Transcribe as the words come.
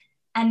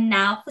And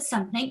now for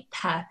something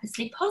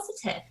purposely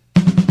positive.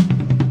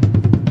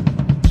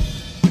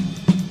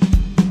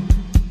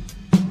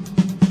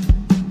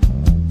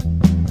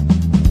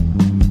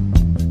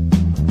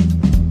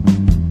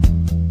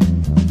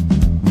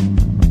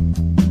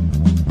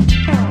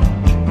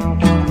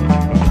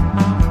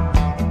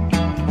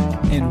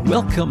 And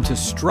welcome to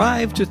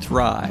Strive to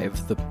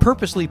Thrive, the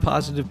Purposely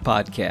Positive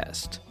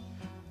Podcast.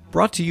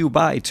 Brought to you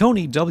by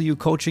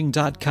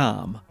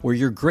TonyWCoaching.com, where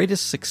your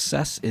greatest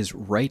success is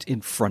right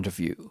in front of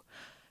you.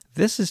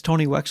 This is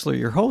Tony Wexler,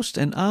 your host,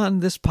 and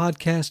on this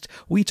podcast,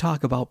 we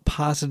talk about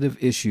positive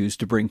issues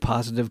to bring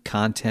positive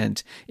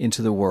content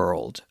into the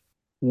world.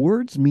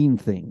 Words mean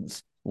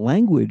things.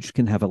 Language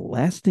can have a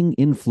lasting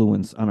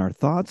influence on our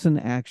thoughts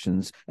and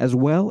actions, as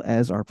well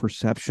as our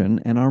perception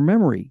and our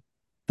memory.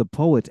 The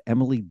poet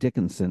Emily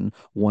Dickinson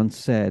once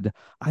said,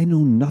 "I know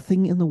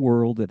nothing in the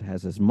world that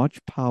has as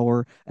much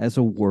power as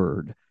a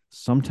word.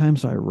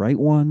 Sometimes I write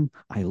one,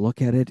 I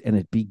look at it, and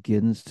it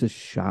begins to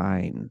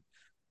shine."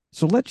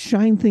 So let's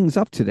shine things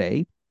up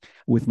today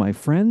with my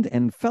friend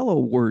and fellow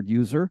word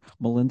user,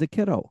 Melinda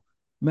Kitto.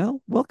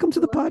 Mel, welcome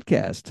to the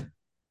podcast.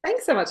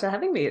 Thanks so much for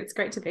having me. It's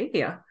great to be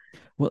here.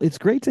 Well, it's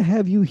great to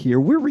have you here.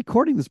 We're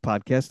recording this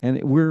podcast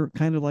and we're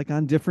kind of like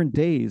on different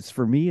days.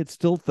 For me, it's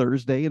still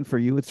Thursday, and for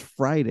you, it's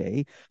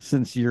Friday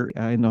since you're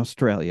in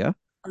Australia,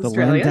 the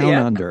land down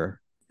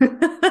under.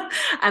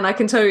 And I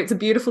can tell you it's a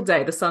beautiful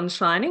day. The sun's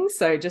shining.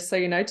 So just so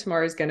you know,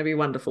 tomorrow is going to be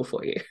wonderful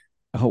for you.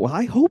 Oh, well,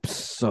 I hope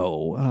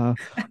so.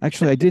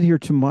 Actually, I did hear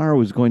tomorrow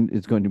is going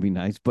to be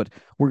nice, but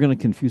we're going to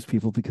confuse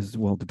people because,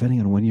 well, depending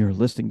on when you're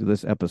listening to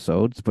this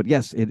episode. But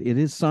yes, it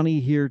is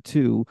sunny here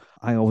too.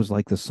 I always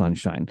like the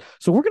sunshine.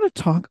 So we're going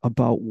to talk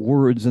about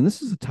words, and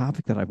this is a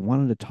topic that I've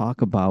wanted to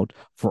talk about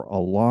for a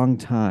long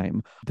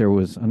time. There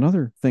was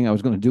another thing I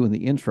was going to do in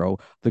the intro.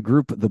 The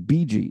group, the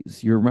Bee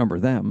Gees, you remember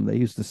them? They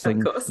used to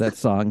sing that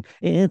song.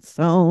 It's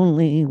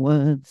only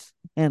words.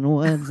 And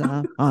words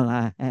are all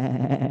I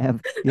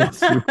have.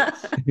 Yes,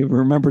 you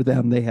remember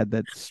them. They had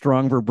that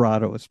strong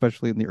vibrato,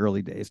 especially in the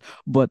early days.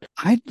 But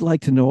I'd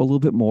like to know a little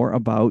bit more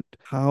about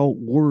how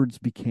words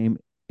became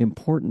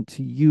important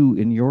to you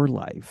in your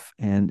life,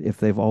 and if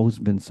they've always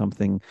been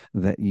something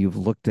that you've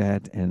looked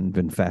at and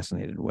been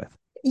fascinated with.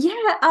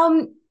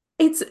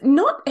 It's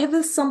not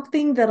ever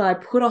something that I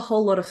put a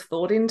whole lot of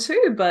thought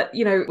into, but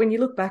when you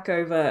look back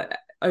over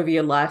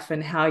your life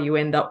and how you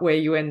end up where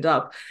you end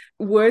up,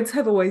 words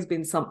have always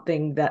been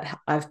something that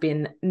I've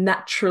been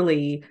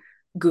naturally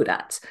good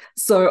at.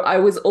 So I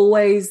was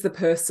always the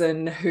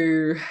person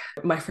who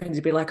my friends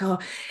would be like, "Oh,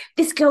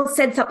 this girl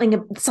said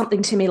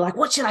something to me, like,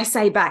 what should I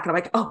say back?" And I'm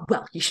like, "Oh,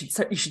 well, you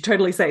should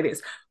totally say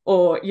this."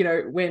 Or,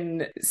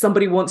 when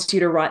somebody wants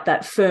you to write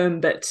that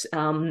firm but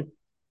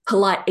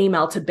polite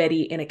email to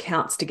Betty in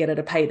accounts to get her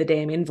to pay the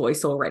damn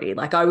invoice already.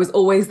 Like, I was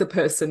always the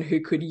person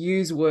who could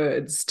use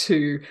words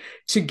to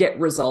get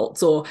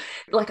results, or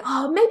like,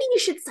 "Oh, maybe you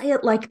should say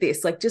it like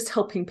this," like just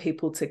helping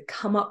people to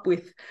come up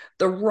with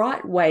the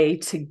right way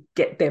to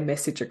get their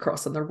message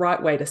across and the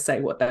right way to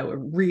say what they were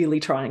really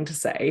trying to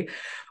say,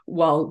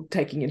 while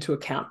taking into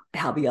account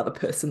how the other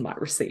person might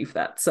receive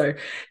that. So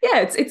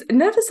yeah, it's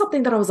never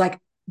something that I was like,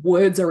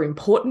 words are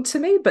important to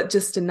me, but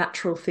just a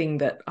natural thing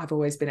that I've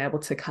always been able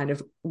to kind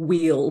of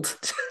wield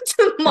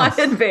to my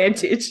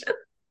advantage.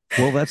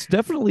 Well, that's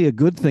definitely a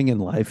good thing in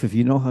life. If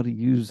you know how to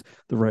use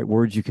the right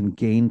words, you can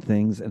gain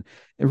things. And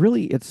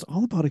it's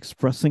all about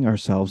expressing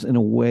ourselves in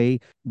a way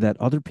that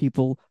other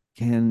people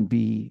can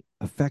be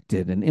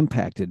affected and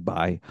impacted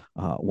by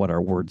what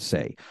our words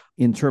say.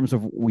 In terms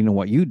of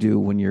what you do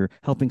when you're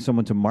helping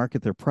someone to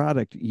market their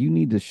product, you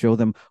need to show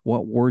them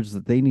what words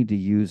that they need to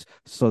use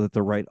so that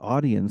the right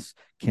audience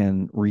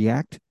can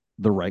react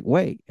the right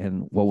way.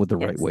 And what would the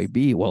right way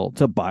be? Well,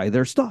 to buy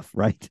their stuff,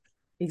 right?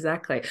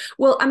 Exactly.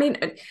 Well, I mean,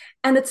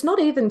 and it's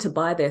not even to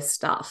buy their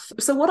stuff.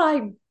 So what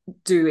I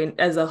do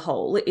as a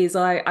whole is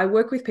I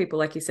work with people,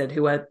 like you said,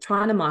 who are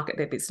trying to market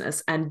their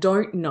business and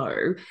don't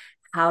know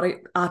how to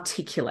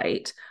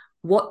articulate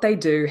what they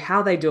do,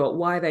 how they do it,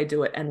 why they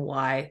do it, and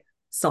why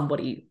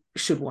somebody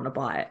should want to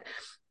buy it.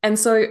 And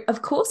so,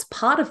 of course,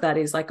 part of that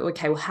is like,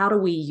 okay, well, how do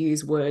we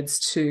use words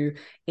to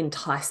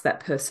entice that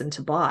person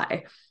to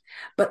buy?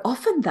 But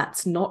often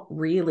that's not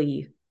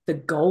really the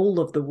goal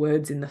of the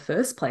words in the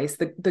first place.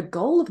 The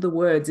goal of the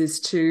words is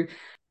to,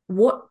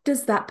 what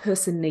does that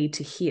person need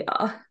to hear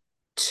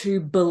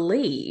to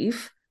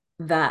believe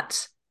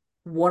that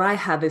what I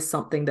have is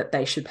something that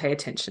they should pay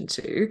attention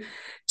to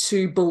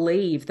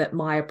believe that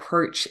my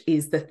approach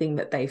is the thing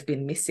that they've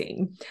been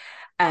missing,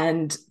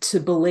 and to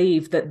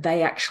believe that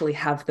they actually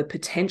have the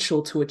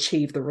potential to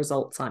achieve the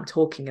results I'm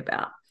talking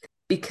about.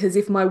 Because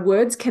if my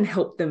words can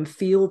help them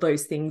feel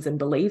those things and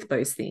believe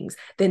those things,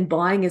 then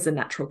buying is a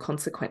natural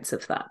consequence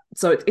of that.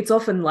 So it's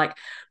often like,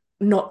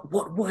 not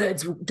what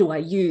words do I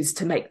use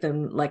to make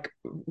them like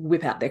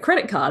whip out their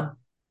credit card,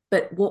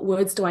 but what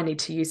words do I need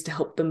to use to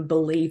help them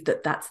believe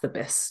that that's the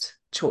best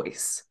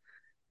choice?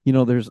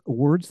 There's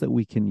words that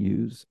we can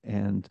use,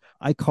 and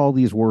I call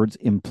these words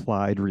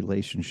implied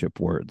relationship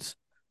words.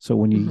 So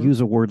when you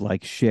use a word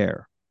like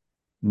share,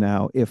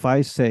 Now, if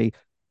I say,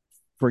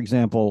 for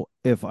example,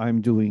 if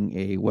I'm doing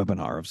a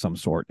webinar of some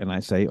sort and I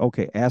say,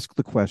 okay, ask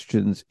the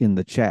questions in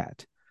the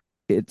chat,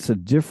 it's a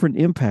different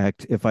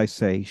impact if I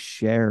say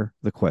share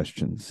the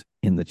questions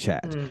in the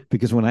chat.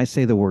 Because when I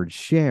say the word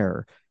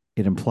share,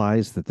 it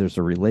implies that there's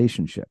a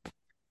relationship.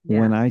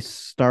 Yeah. When I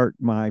start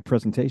my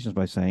presentations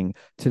by saying,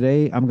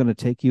 today I'm going to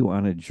take you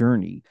on a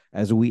journey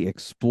as we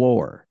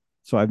explore.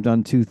 So I've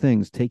done two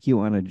things: take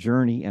you on a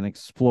journey and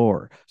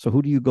explore. So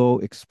who do you go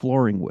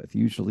exploring with?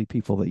 Usually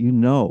people that you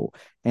know.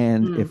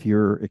 And if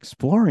you're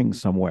exploring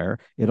somewhere,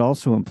 it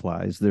also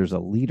implies there's a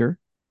leader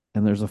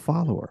and there's a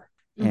follower.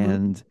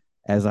 And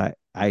as I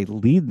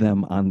lead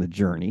them on the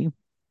journey,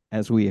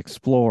 as we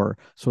explore.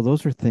 So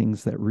those are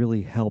things that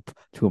really help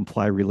to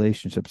imply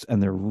relationships,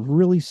 and they're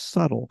really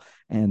subtle,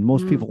 and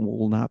most people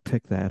will not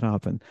pick that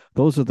up. And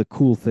those are the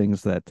cool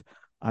things that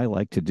I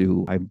like to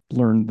do. I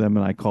learned them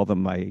and I call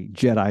them my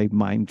Jedi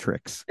mind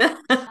tricks.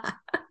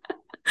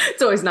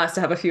 It's always nice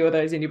to have a few of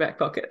those in your back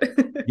pocket.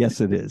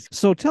 Yes, it is.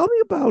 So tell me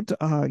about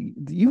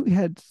you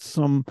had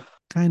some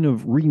kind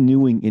of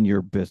renewing in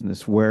your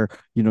business where,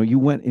 you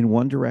went in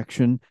one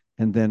direction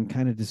and then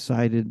kind of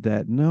decided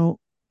that, no,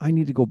 I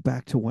need to go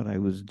back to what I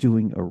was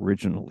doing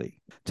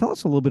originally. Tell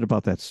us a little bit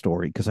about that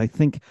story, because I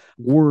think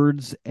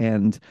words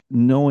and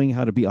knowing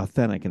how to be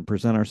authentic and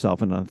present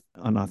ourselves in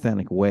an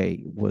authentic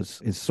way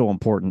is so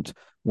important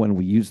when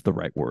we use the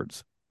right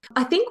words.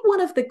 I think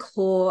one of the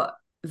core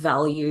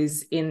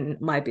values in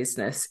my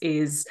business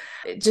is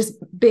just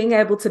being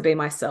able to be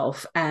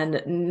myself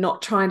and not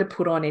trying to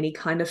put on any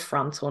kind of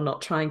front or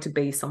not trying to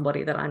be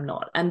somebody that I'm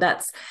not. And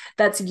that's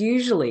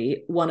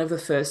usually one of the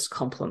first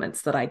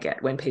compliments that I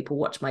get when people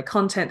watch my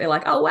content. They're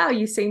like, oh, wow,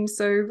 you seem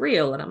so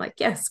real. And I'm like,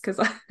 yes, because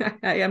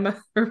I am a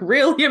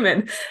real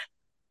human.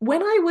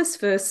 When I was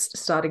first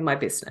starting my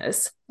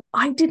business,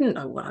 I didn't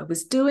know what I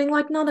was doing.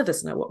 Like, none of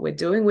us know what we're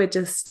doing. We're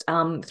just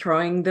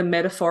throwing the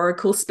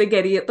metaphorical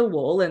spaghetti at the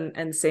wall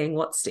and seeing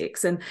what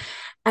sticks. And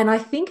I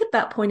think at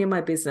that point in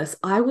my business,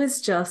 I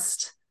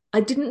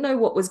didn't know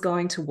what was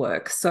going to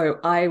work. So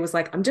I was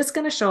like, I'm just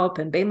going to show up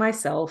and be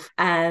myself.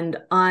 And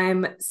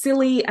I'm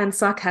silly and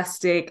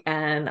sarcastic,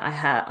 and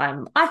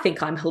I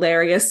think I'm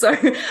hilarious. So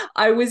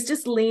I was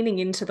just leaning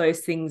into those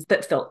things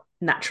that felt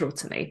natural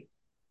to me.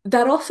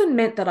 That often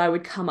meant that I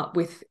would come up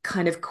with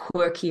kind of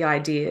quirky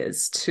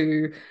ways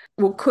to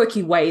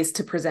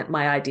present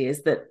my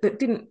ideas that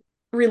didn't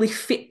really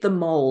fit the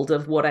mold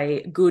of what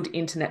a good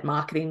internet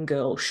marketing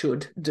girl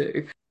should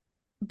do.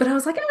 But I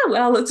was like, oh,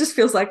 well, it just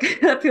feels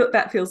like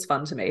that feels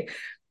fun to me.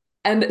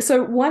 And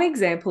so one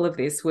example of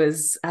this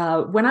was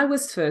when I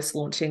was first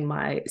launching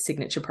my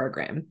signature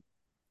program.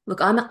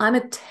 Look, I'm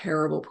a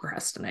terrible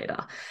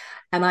procrastinator,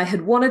 and I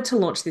had wanted to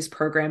launch this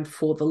program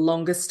for the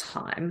longest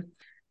time.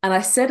 And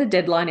I set a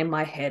deadline in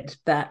my head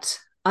that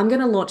I'm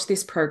going to launch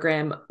this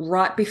program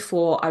right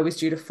before I was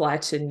due to fly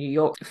to New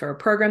York for a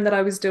program that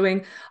I was doing.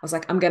 I was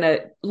like, I'm going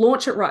to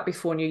launch it right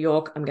before New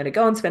York. I'm going to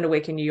go and spend a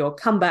week in New York,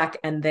 come back,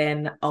 and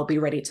then I'll be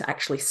ready to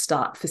actually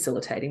start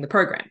facilitating the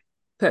program.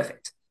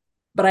 Perfect.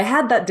 But I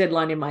had that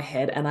deadline in my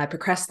head and I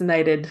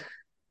procrastinated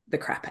the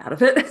crap out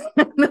of it.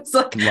 It's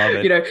like,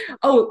 Love it.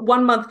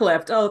 1 month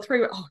left. Oh,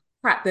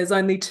 crap, there's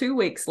only 2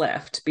 weeks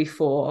left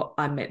before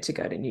I'm meant to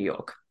go to New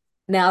York.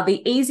 Now,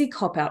 the easy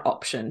cop-out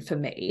option for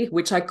me,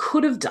 which I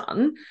could have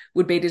done,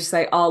 would be to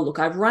say, oh, look,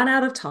 I've run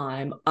out of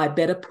time. I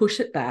better push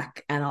it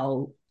back and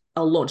I'll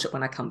launch it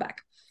when I come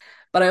back.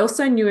 But I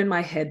also knew in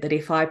my head that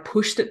if I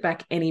pushed it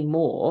back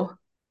anymore,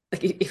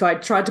 like if I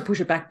tried to push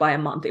it back by a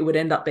month, it would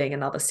end up being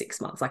another 6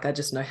 months. Like, I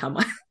just know how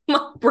my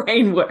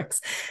brain works.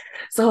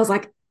 So I was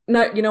like,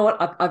 no, you know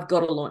what? I've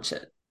got to launch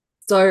it.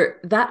 So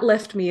that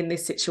left me in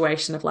this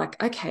situation of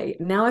like, okay,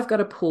 now I've got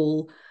to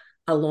pull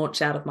a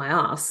launch out of my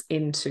ass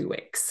in 2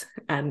 weeks.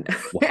 And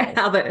wow.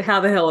 how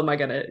the hell am I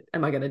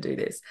gonna do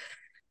this?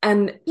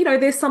 And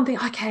there's something,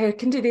 okay, I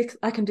can do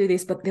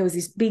this, but there was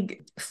this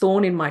big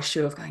thorn in my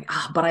shoe of going,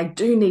 but I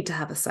do need to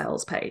have a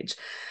sales page.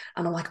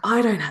 And I'm like,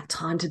 I don't have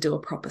time to do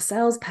a proper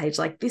sales page.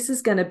 Like, this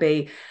is going to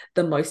be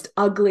the most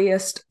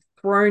ugliest,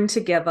 thrown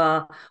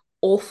together,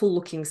 awful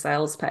looking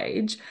sales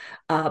page,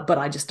 but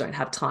I just don't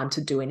have time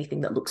to do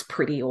anything that looks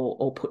pretty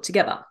or put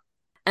together.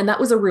 And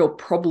that was a real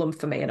problem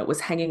for me, and it was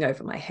hanging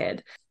over my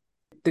head.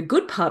 The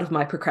good part of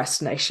my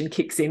procrastination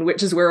kicks in,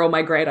 which is where all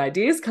my great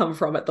ideas come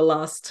from at the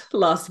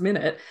last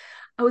minute.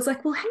 I was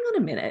like, well, hang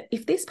on a minute.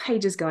 If this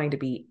page is going to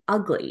be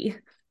ugly,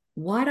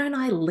 why don't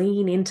I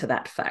lean into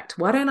that fact?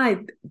 Why don't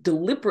I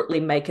deliberately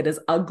make it as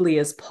ugly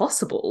as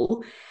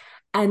possible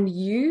and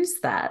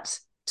use that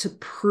to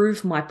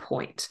prove my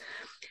point?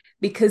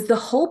 Because the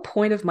whole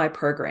point of my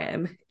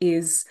program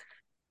is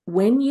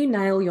when you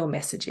nail your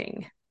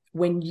messaging,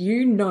 when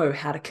you know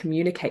how to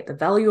communicate the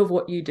value of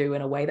what you do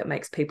in a way that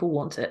makes people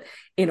want it,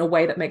 in a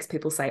way that makes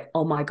people say,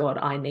 oh my God,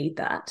 I need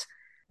that.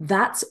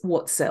 That's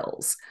what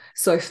sells.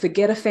 So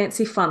forget a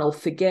fancy funnel,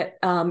 forget,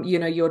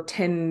 your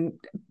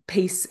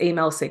 10-piece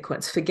email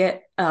sequence,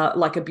 forget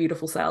like a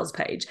beautiful sales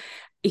page.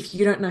 If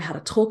you don't know how to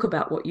talk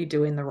about what you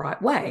do in the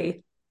right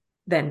way,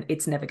 then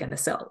it's never going to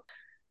sell.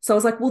 So I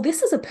was like, well,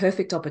 this is a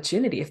perfect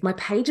opportunity. If my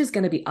page is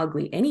going to be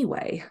ugly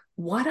anyway,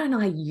 why don't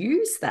I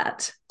use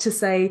that to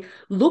say,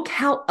 look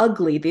how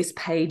ugly this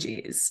page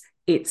is.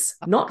 It's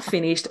not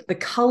finished. The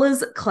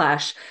colors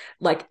clash.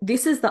 Like,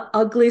 this is the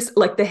ugliest.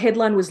 Like, the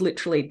headline was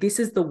literally, this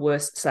is the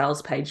worst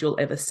sales page you'll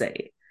ever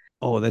see.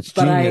 Oh, that's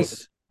But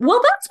genius. well,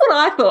 that's what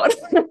I thought.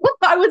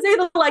 I was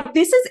either like,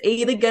 this is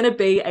either going to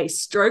be a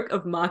stroke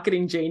of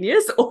marketing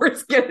genius or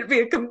it's going to be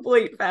a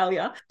complete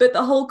failure. But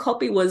the whole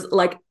copy was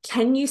like,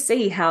 can you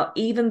see how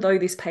even though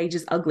this page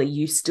is ugly,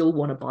 you still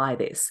want to buy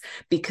this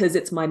because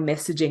it's my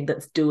messaging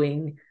that's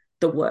doing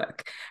the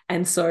work.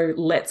 And so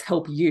let's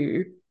help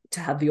you to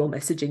have your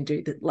messaging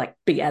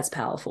be as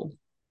powerful.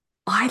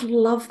 I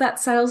love that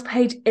sales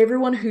page.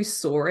 Everyone who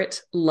saw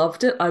it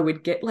loved it. I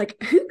would get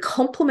who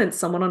compliments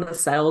someone on a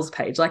sales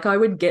page? Like, I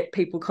would get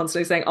people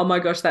constantly saying, oh my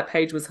gosh, that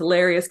page was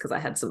hilarious, because I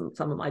had some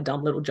of my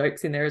dumb little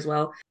jokes in there as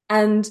well.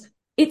 And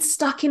it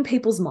stuck in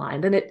people's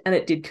mind, and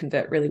it did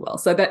convert really well.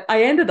 So that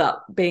I ended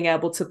up being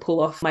able to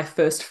pull off my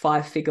first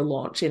 5-figure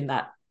launch in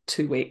that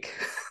 2-week,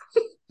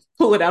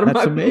 pull it out of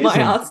my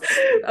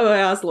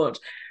ass launch.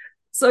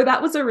 So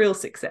that was a real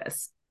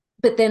success.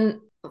 But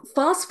then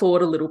fast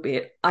forward a little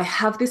bit, I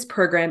have this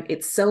program.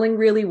 It's selling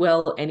really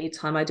well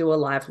anytime I do a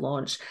live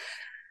launch.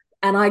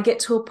 And I get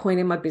to a point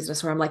in my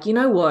business where I'm like, you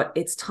know what?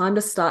 It's time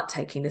to start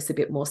taking this a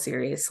bit more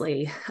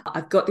seriously.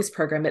 I've got this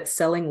program. It's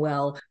selling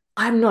well.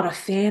 I'm not a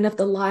fan of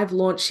the live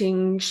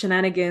launching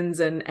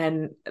shenanigans.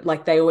 And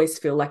like, they always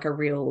feel like a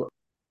real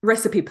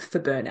recipe for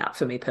burnout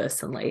for me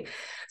personally.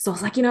 So I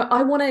was like,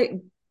 I want to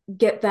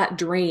get that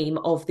dream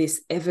of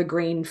this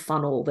evergreen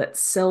funnel that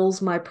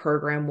sells my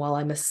program while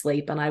I'm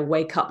asleep and I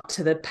wake up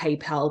to the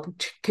PayPal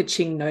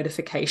ka-ching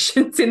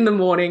notifications in the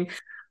morning.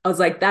 I was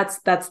like, that's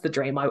the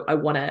dream. I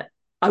want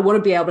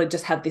to be able to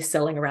just have this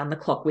selling around the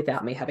clock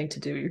without me having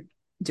to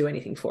do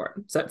anything for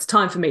it. So it's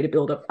time for me to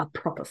build a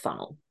proper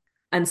funnel.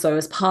 And so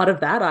as part of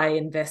that, I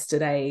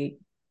invested a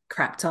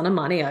crap ton of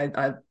money.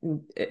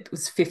 It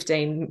was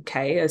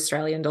 15K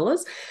Australian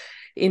dollars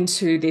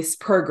into this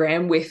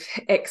program with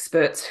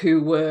experts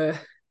who were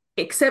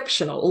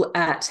exceptional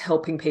at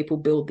helping people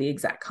build the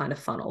exact kind of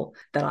funnel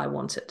that I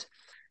wanted.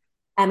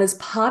 And as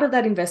part of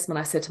that investment,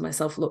 I said to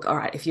myself, look, all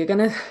right, if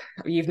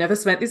you've never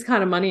spent this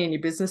kind of money in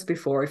your business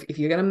before, if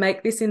you're going to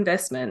make this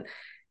investment,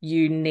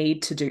 you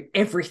need to do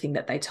everything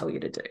that they tell you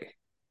to do.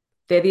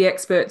 They're the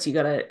experts. You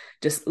got to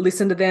just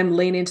listen to them,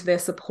 lean into their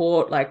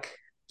support. Like,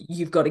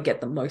 you've got to get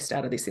the most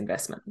out of this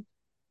investment.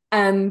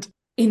 And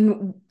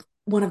in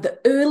one of the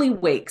early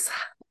weeks,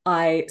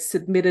 I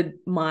submitted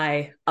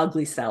my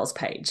ugly sales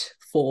page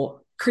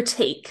for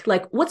critique.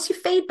 Like, what's your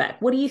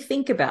feedback? What do you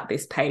think about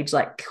this page?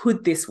 Like,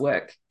 could this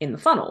work in the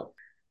funnel?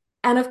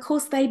 And of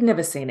course, they'd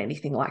never seen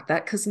anything like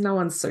that, because no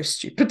one's so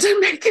stupid to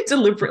make a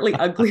deliberately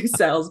ugly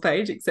sales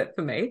page except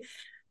for me.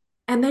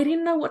 And they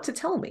didn't know what to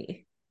tell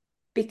me,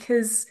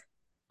 because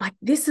like,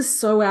 this is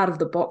so out of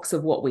the box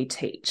of what we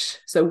teach.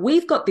 So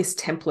we've got this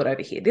template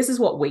over here. This is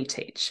what we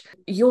teach.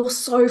 You're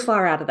so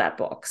far out of that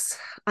box.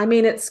 I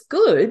mean, it's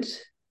good,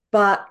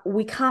 but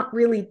we can't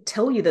really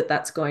tell you that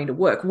that's going to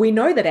work. We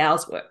know that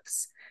ours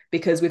works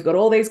because we've got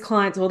all these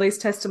clients, all these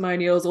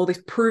testimonials, all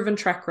this proven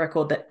track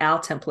record that our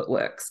template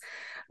works.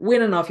 We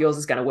don't know if yours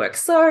is going to work.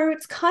 So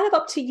it's kind of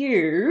up to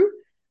you,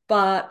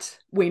 but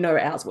we know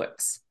ours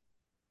works.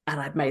 And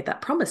I'd made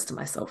that promise to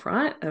myself,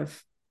 right?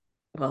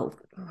 Well,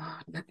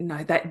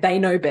 no, they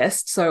know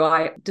best. So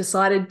I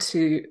decided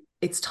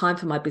it's time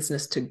for my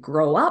business to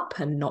grow up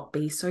and not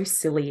be so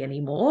silly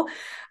anymore.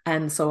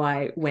 And so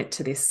I went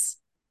to this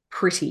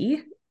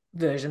pretty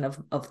version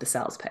of the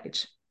sales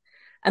page.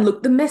 And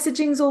look, the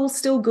messaging's all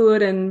still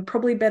good and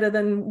probably better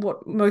than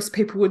what most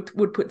people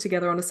would put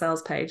together on a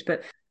sales page,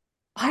 but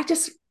I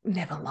just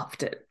never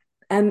loved it.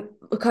 And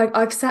look,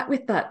 I've sat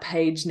with that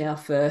page now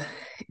for,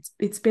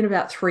 it's been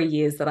about 3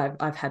 years that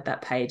I've had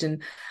that page,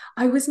 and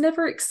I was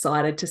never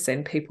excited to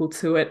send people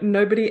to it.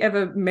 Nobody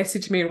ever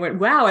messaged me and went,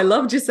 wow, I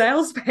loved your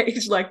sales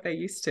page like they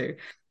used to.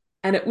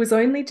 And it was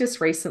only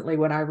just recently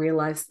when I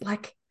realized,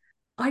 like,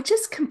 I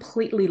just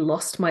completely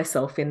lost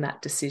myself in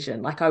that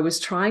decision. Like, I was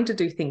trying to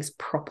do things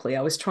properly.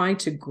 I was trying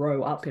to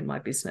grow up in my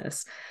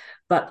business.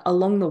 But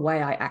along the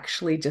way, I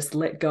actually just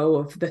let go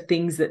of the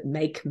things that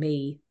make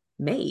me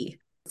me.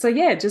 So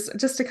yeah,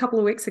 just a couple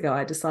of weeks ago,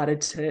 I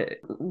decided to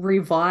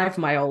revive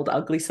my old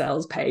ugly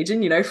sales page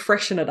and,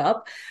 freshen it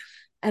up.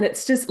 And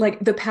it's just like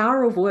the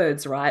power of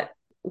words, right?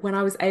 When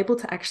I was able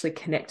to actually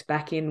connect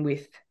back in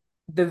with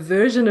the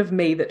version of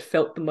me that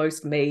felt the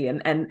most me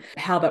and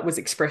how that was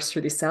expressed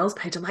through this sales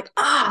page, I'm like,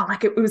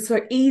 it was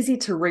so easy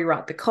to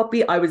rewrite the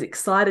copy. I was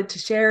excited to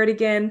share it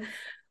again.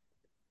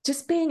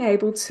 Just being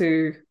able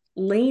to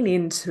lean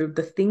into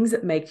the things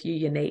that make you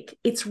unique.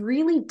 It's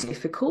really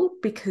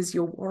difficult because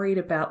you're worried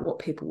about what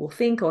people will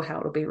think or how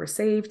it'll be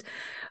received.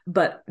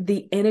 But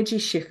the energy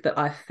shift that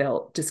I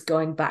felt just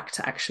going back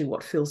to actually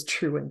what feels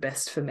true and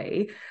best for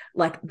me,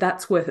 like,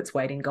 that's worth its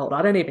weight in gold.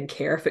 I don't even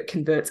care if it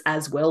converts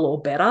as well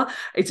or better.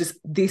 It's just,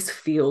 this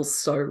feels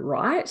so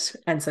right.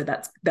 And so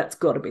that's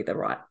got to be the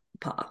right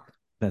path.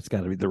 That's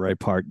got to be the right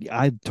part.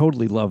 I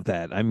totally love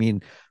that. I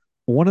mean,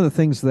 one of the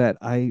things that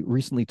I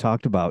recently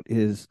talked about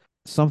is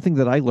something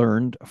that I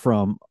learned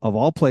from, of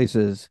all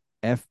places,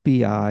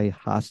 FBI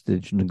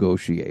hostage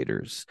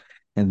negotiators.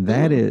 And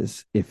that Mm,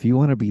 is, if you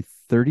want to be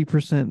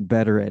 30%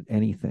 better at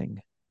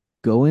anything,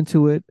 go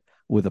into it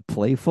with a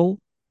playful,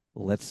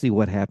 let's see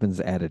what happens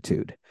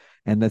attitude.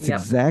 And that's yep.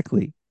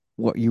 exactly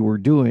what you were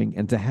doing.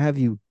 And to have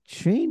you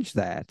change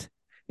that,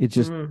 it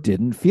just Mm,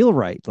 didn't feel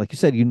right. Like you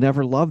said, you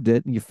never loved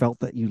it and you felt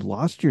that you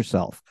lost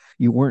yourself.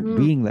 You weren't mm.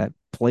 being that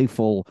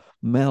playful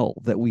Mel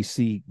that we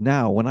see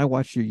now. When I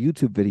watch your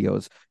YouTube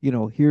videos,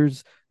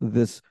 here's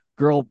this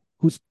girl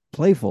who's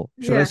playful.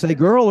 Should I Yeah. say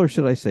girl or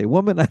should I say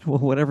woman?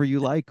 Whatever you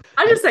like.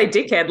 I just say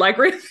dickhead, like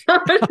really.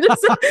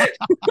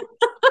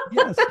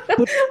 Yes,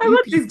 but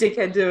What's this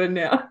dickhead doing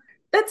now?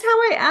 That's how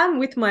I am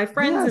with my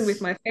friends and with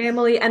yes, my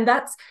family. And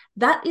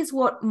that is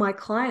what my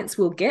clients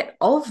will get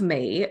of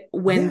me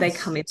when they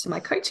yes, come into my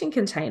coaching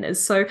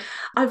containers. So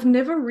I've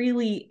never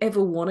really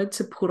ever wanted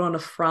to put on a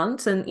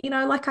front. And,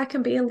 like I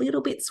can be a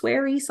little bit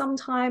sweary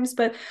sometimes,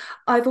 but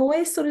I've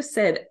always sort of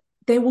said,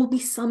 there will be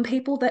some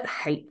people that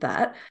hate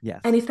that.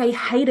 And yes. if they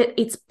hate it,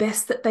 it's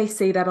best that they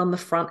see that on the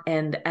front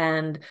end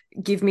and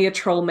give me a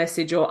troll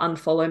message or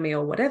unfollow me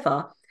or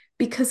whatever,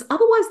 because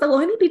otherwise they'll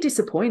only be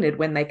disappointed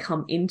when they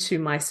come into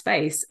my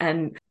space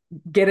and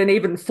get an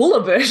even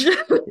fuller version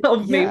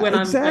of me Yeah, when I'm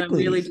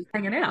really exactly. just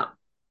hanging out.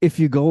 If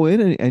you go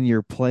in and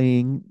you're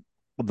playing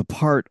the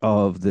part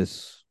of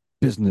this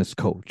business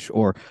coach,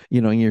 or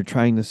you're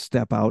trying to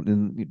step out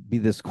and be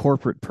this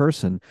corporate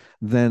person,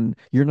 then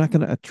you're not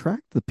going to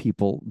attract the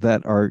people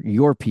that are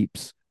your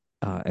peeps.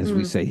 As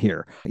we Mm, say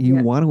here, you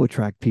yeah. want to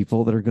attract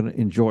people that are going to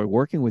enjoy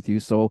working with you.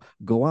 So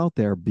go out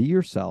there, be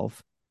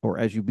yourself, or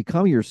as you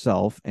become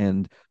yourself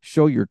and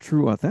show your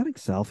true, authentic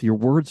self, your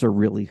words are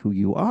really who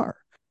you are.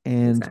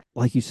 And Exactly.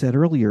 like you said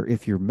earlier,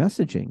 if your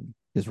messaging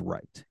is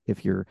right,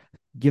 if you're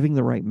giving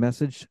the right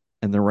message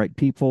and the right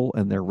people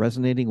and they're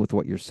resonating with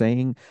what you're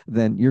saying,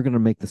 then you're going to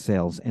make the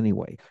sales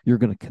anyway. You're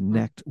going to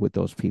Mm, connect with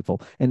those people.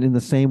 And in the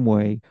same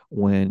way,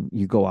 when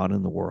you go out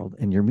in the world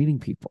and you're meeting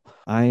people,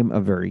 I'm a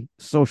very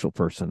social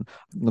person.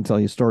 I'll tell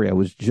you a story. I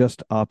was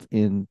just up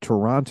in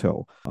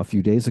Toronto a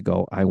few days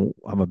ago.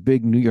 I'm a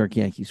big New York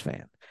Yankees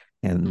fan.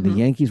 And the mhm.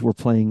 Yankees were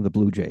playing the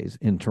Blue Jays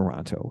in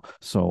Toronto.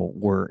 So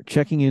we're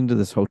checking into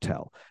this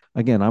hotel.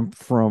 Again, I'm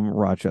from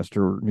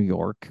Rochester, New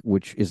York,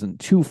 which isn't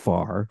too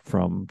far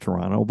from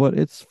Toronto, but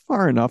it's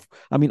far enough.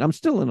 I mean, I'm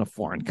still in a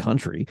foreign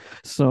country,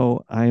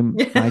 so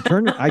I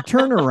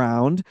turn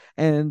around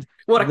and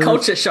What a there's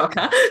culture shock,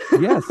 huh?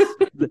 yes,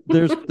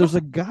 there's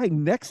a guy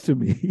next to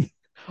me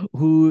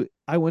who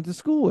I went to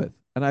school with.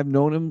 And I've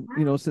known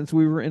him, since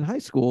we were in high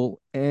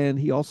school. And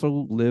he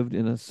also lived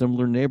in a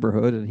similar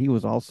neighborhood. And he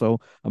was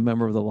also a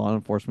member of the law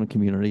enforcement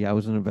community. I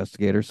was an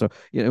investigator. So,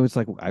 it's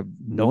like I've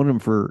known him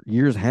for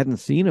years, hadn't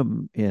seen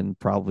him in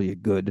probably a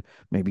good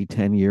maybe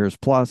 10 years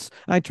plus.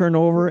 I turn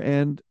over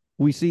and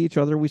we see each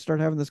other. We start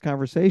having this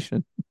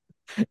conversation.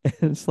 And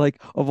it's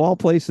like, of all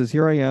places,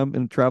 here I am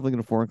and traveling in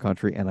a foreign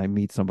country, and I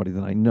meet somebody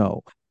that I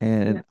know.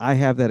 And Yeah. I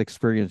have that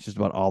experience just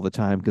about all the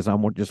time because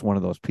I'm just one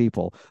of those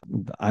people.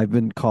 I've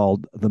been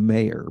called the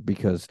mayor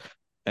because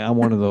I'm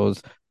one of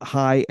those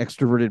high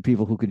extroverted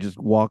people who can just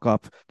walk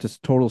up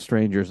to total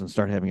strangers and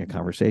start having a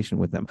conversation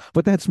with them.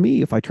 But that's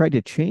me. If I tried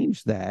to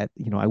change that,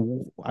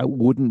 I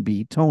wouldn't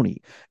be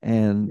Tony.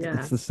 And it's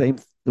Yeah. the same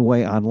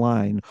way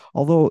online.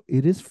 Although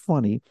it is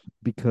funny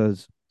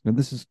because, and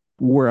this is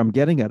where I'm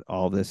getting at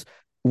all this,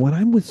 when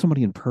I'm with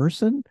somebody in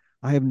person,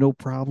 I have no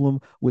problem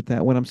with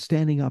that. When I'm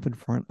standing up in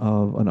front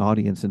of an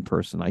audience in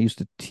person, I used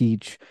to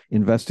teach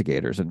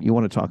investigators, and you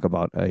want to talk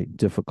about a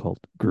difficult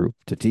group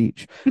to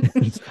teach.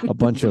 It's a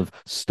bunch of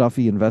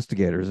stuffy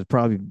investigators. It's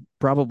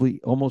probably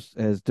almost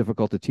as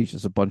difficult to teach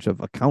as a bunch of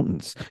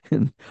accountants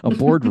in a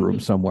boardroom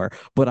somewhere.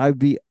 But I'd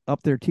be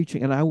up there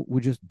teaching and I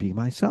would just be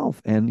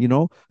myself. And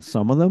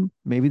some of them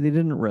maybe they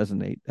didn't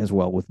resonate as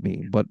well with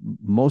me, but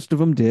most of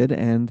them did.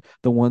 And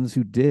the ones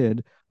who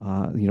did,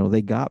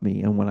 they got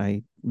me. And when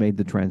I made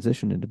the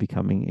transition into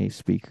becoming a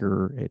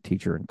speaker, a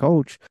teacher, and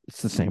coach,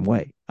 it's the same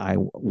way. I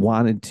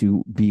wanted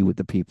to be with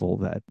the people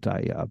that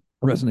I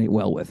resonate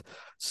well with.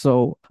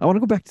 So I want to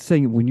go back to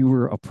saying when you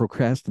were a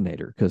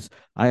procrastinator, because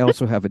I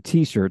also have a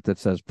T-shirt that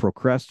says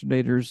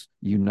 "Procrastinators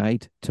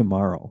Unite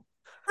Tomorrow."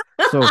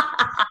 So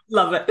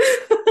Love it.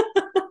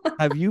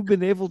 have you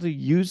been able to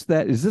use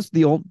that? Is this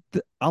the only?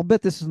 I'll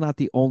bet this is not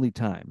the only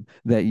time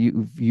that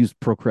you've used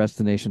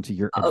procrastination to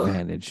your Oh,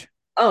 advantage.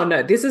 oh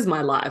no, this is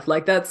my life.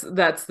 Like that's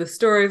the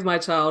story of my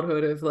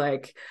childhood of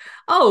like,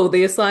 oh,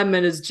 the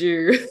assignment is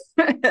due.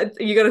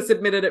 You got to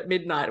submit it at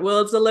midnight.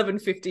 Well, it's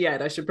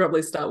 11:58. I should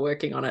probably start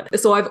working on it.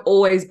 So I've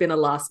always been a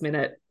last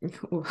minute.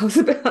 I was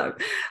about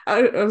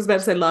to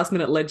say last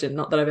minute legend.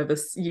 Not that I've ever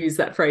used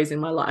that phrase in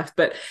my life,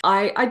 but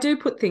I do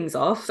put things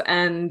off,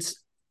 and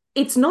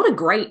it's not a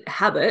great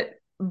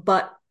habit,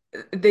 but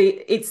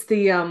it's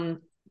the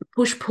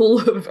push-pull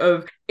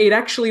of it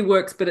actually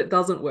works, but it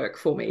doesn't work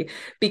for me.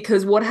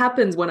 Because what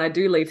happens when I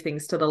do leave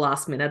things to the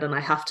last minute and I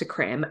have to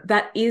cram,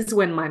 that is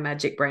when my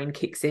magic brain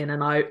kicks in,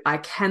 and I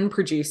can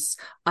produce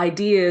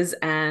ideas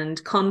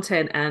and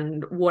content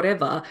and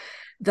whatever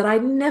that I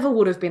never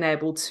would have been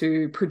able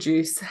to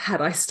produce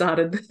had I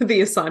started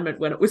the assignment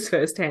when it was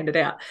first handed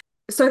out.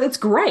 So that's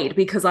great,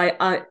 because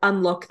I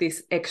unlock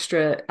this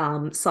extra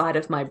side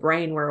of my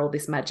brain where all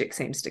this magic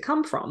seems to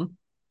come from.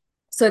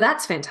 So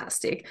that's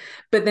fantastic.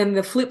 But then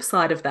the flip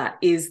side of that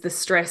is the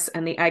stress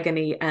and the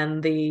agony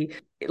and the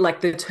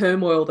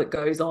turmoil that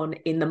goes on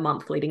in the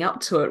month leading up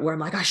to it, where I'm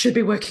like, I should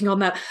be working on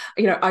that.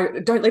 I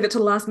don't leave it to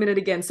the last minute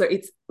again. So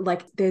it's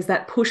like there's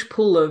that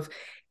push-pull of,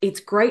 it's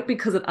great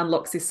because it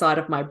unlocks this side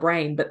of my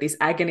brain, but this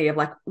agony of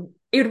like,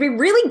 it would be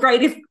really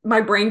great if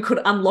my brain could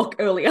unlock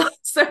earlier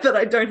so that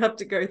I don't have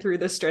to go through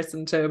the stress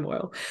and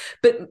turmoil.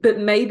 But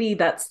maybe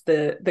that's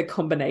the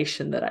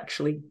combination that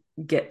actually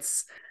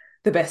gets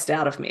the best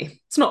out of me.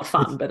 It's not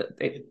fun, but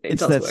it it's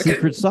does that work.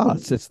 secret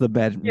sauce. It's the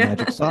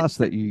magic sauce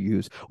that you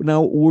use.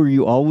 Now, were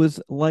you always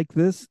like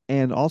this?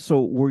 And also,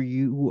 were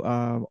you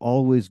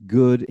always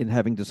good in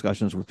having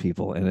discussions with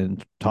people and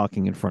in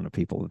talking in front of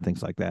people and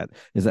things like that?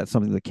 Is that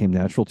something that came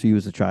natural to you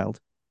as a child?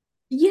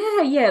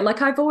 Yeah.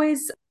 Like I've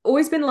always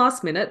been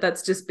last minute.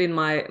 That's just been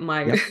my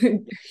Yep.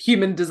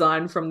 human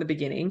design from the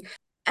beginning.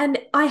 And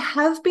I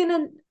have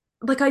been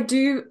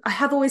I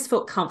have always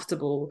felt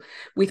comfortable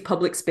with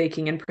public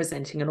speaking and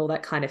presenting and all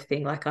that kind of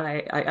thing. Like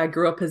I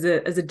grew up as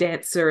a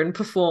dancer and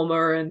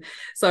performer, and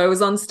so I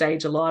was on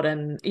stage a lot,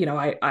 and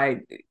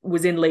I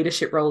was in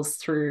leadership roles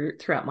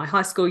throughout my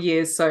high school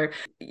years. So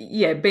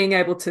yeah, being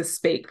able to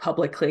speak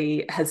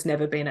publicly has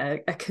never been a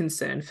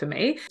concern for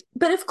me.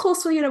 But of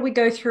course, we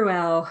go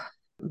through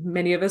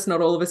many of us, not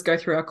all of us, go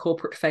through our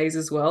corporate phase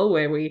as well,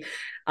 where we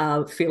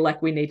feel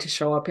like we need to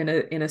show up in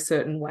a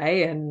certain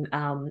way. And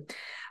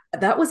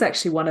that was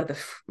actually one of the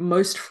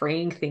most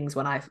freeing things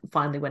when I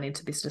finally went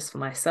into business for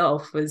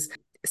myself, was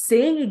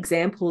seeing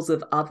examples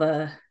of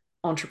other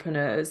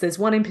entrepreneurs. There's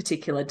one in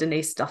particular,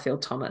 Denise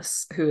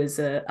Duffield-Thomas, who is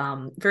a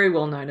very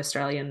well-known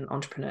Australian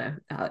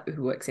entrepreneur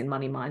who works in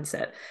money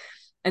mindset.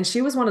 And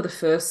she was one of the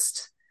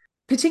first,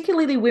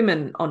 particularly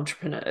women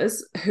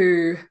entrepreneurs,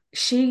 who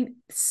she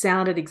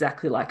sounded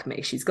exactly like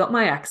me. She's got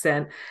my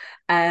accent,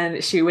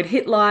 and she would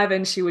hit live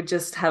and she would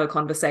just have a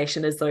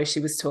conversation as though she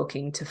was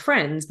talking to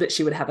friends, but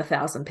she would have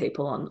 1,000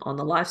 people on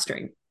the live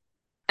stream.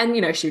 And,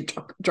 she'd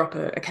drop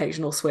an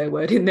occasional swear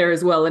word in there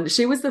as well. And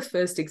she was the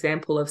first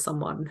example of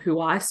someone who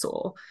I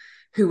saw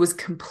who was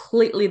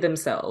completely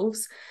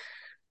themselves.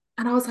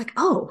 And I was like,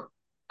 oh,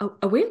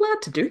 are we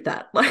allowed to do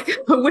that? Like,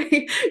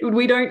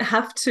 we don't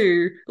have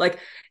to, like,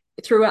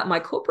 throughout my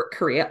corporate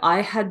career,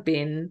 I had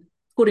been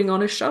putting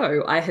on a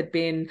show. I had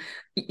been,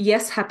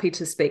 yes, happy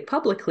to speak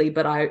publicly,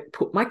 but I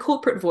put my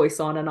corporate voice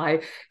on and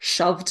I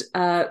shoved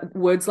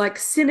words like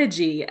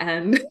synergy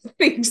and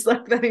things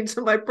like that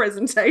into my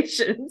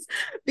presentations,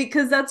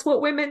 because that's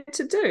what we're meant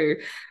to do.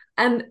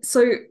 And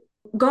so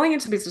going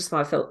into business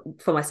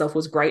for myself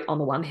was great on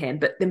the one hand,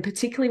 but then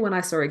particularly when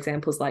I saw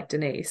examples like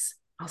Denise,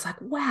 I was like,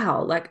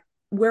 wow, like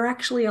we're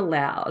actually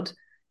allowed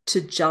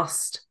to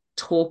just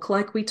talk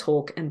like we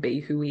talk and be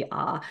who we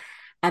are.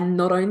 And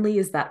not only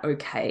is that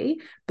okay,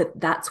 but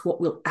that's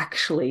what will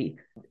actually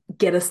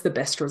get us the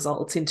best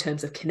results in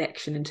terms of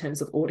connection, in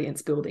terms of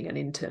audience building, and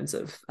in terms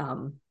of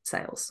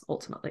sales,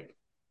 ultimately.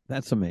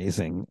 That's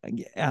amazing.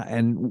 Yeah,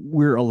 and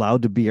we're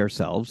allowed to be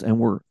ourselves, and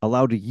we're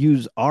allowed to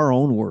use our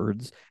own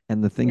words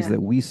and the things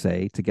that we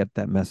say to get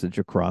that message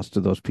across to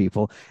those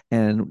people,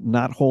 and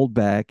not hold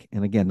back.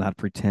 And again, not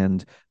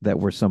pretend that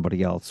we're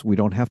somebody else. We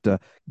don't have to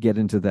get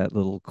into that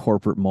little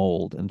corporate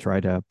mold and try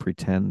to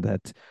pretend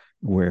that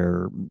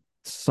we're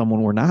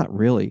someone we're not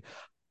really.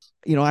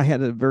 I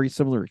had a very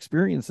similar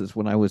experiences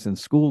when I was in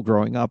school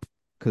growing up,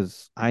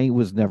 because I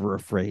was never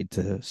afraid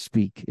to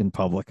speak in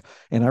public.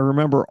 And I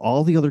remember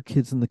all the other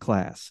kids in the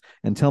class,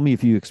 and tell me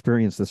if you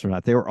experienced this or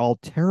not, they were all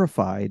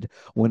terrified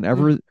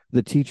whenever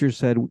the teacher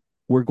said,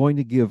 we're going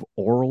to give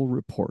oral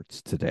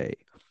reports today.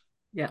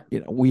 Yeah.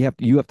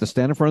 You have to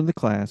stand in front of the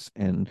class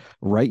and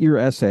write your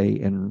essay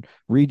and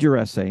read your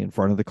essay in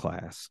front of the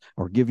class,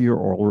 or give your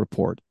oral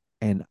report.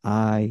 And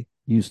I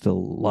used to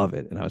love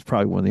it. And I was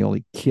probably one of the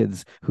only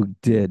kids who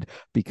did,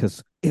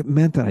 because it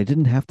meant that I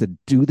didn't have to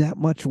do that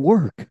much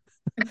work.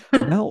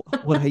 Now,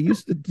 what I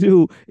used to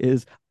do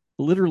is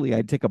literally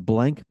I'd take a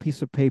blank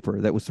piece of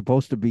paper that was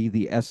supposed to be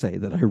the essay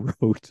that I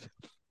wrote,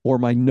 or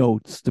my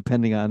notes,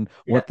 depending on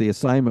what the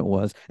assignment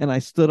was. And I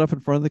stood up in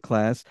front of the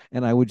class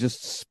and I would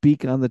just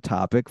speak on the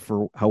topic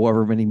for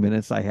however many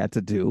minutes I had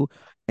to do.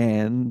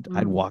 And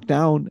I'd walk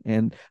down,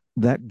 and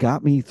that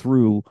got me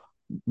through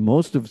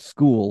most of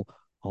school.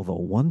 Although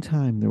one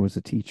time there was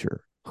a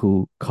teacher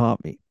who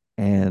caught me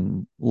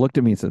and looked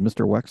at me and said,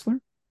 Mr. Wexler,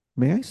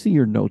 may I see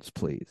your notes,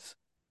 please?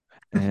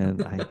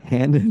 And I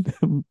handed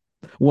him,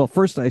 well,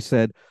 first I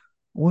said,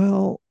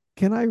 well,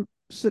 can I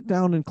sit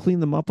down and clean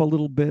them up a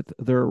little bit.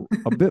 They're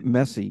a bit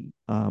messy.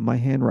 My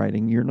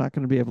handwriting, you're not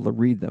going to be able to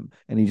read them.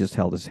 And he just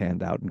held his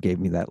hand out and gave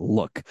me that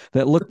look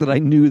that I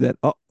knew that,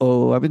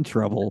 uh-oh, I'm in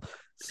trouble.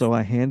 So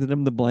I handed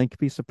him the blank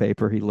piece of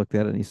paper. He looked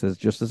at it and he says,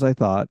 just as I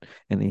thought.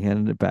 And he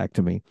handed it back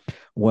to me.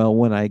 Well,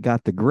 when I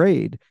got the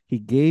grade, he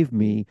gave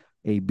me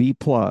a B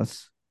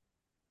plus.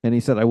 And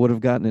he said I would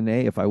have gotten an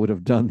A if I would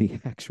have done the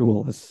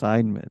actual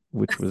assignment,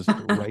 which was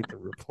to write the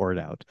report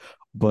out.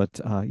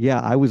 But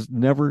yeah, I was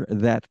never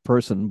that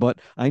person. But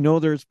I know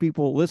there's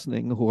people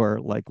listening who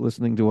are like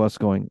listening to us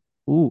going,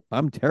 ooh,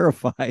 I'm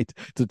terrified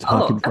to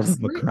talk in front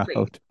of a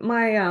crowd.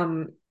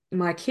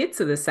 My kids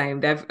are the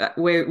same.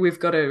 We've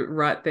got to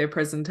write their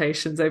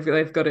presentations.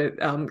 They've got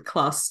a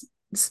class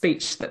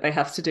speech that they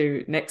have to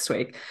do next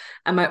week.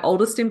 And my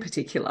oldest in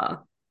particular,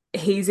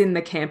 he's in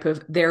the camp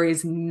of there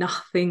is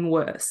nothing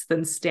worse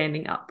than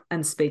standing up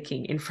and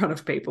speaking in front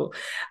of people.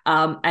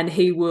 And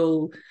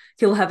he'll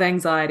have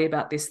anxiety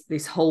about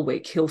this whole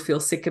week. He'll feel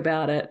sick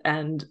about it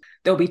and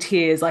there'll be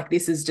tears. Like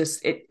this is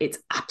just, it's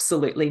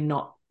absolutely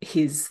not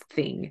his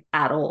thing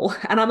at all.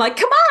 And I'm like,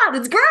 come on,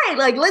 it's great.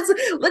 Like,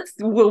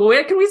 well,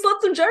 where can we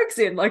slot some jokes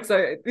in? Like,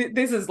 so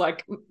this is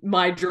like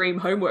my dream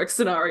homework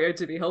scenario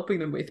to be helping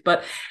them with.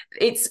 But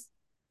it's,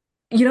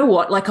 you know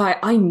what, like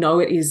I know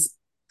it is,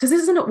 because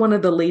isn't it one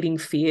of the leading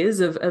fears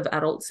of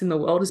adults in the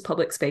world is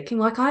public speaking?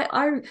 Like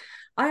I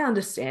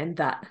understand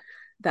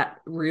that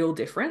real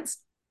difference.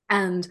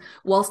 And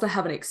whilst I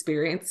haven't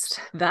experienced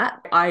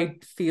that, I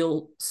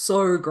feel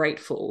so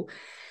grateful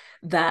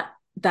that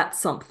that's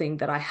something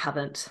that I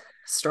haven't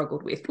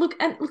struggled with. Look,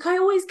 I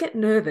always get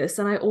nervous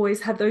and I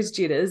always have those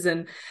jitters,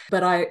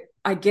 but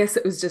I guess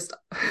it was just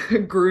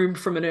groomed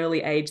from an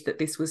early age that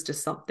this was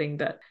just something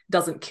that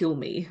doesn't kill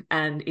me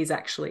and is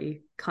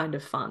actually kind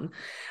of fun.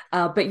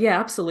 But yeah,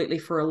 absolutely.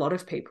 For a lot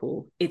of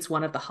people, it's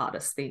one of the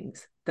hardest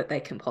things that they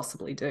can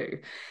possibly do.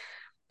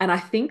 And I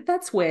think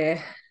that's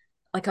where,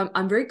 like,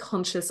 I'm very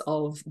conscious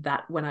of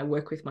that when I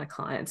work with my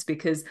clients,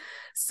 because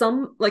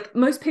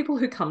most people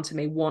who come to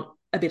me want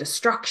a bit of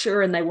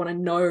structure and they want to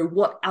know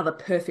what are the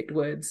perfect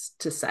words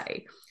to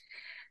say.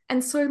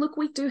 And so, look,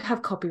 we do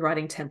have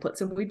copywriting templates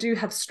and we do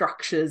have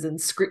structures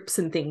and scripts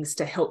and things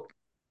to help,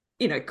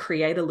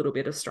 create a little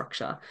bit of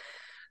structure.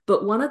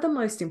 But one of the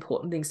most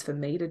important things for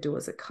me to do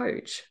as a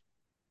coach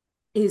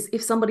is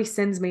if somebody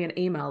sends me an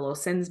email or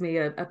sends me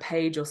a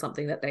page or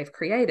something that they've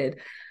created,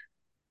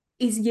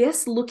 is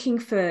yes, looking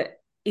for,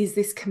 is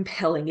this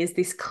compelling? Is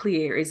this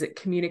clear? Is it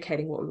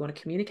communicating what we want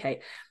to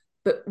communicate?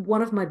 But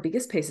one of my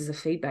biggest pieces of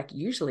feedback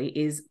usually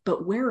is,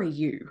 but where are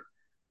you?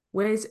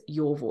 Where's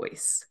your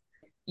voice?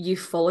 You've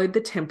followed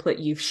the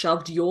template, you've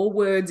shoved your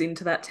words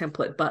into that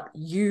template, but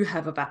you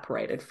have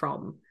evaporated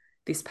from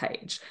this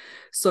page.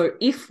 So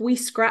if we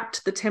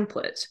scrapped the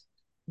template,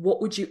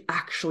 what would you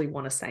actually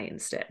want to say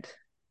instead?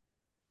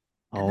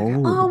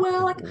 And go,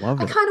 well, like,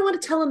 I kind of want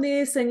to tell them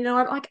this. And,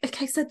 I'm like,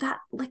 okay, so that,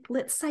 like,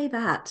 let's say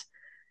that.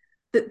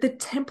 The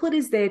template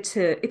is there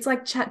it's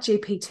like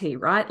ChatGPT,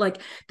 right? Like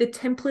the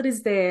template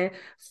is there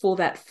for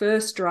that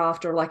first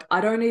draft, or like, I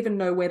don't even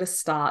know where to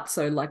start.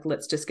 So like,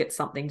 let's just get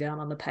something down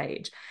on the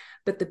page.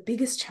 But the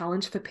biggest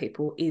challenge for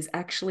people is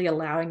actually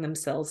allowing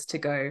themselves to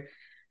go,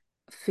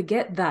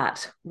 forget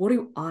that. What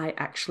do I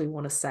actually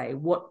want to say?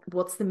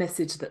 What's the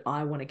message that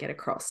I want to get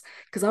across?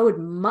 Because I would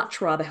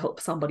much rather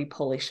help somebody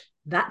polish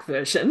that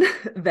version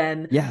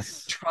than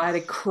try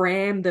to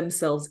cram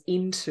themselves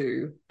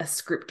into a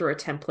script or a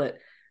template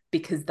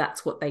because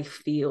that's what they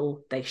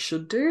feel they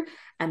should do.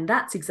 And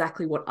that's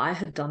exactly what I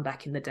had done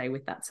back in the day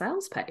with that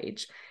sales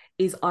page,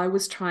 is I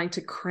was trying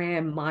to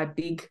cram my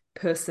big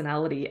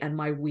personality and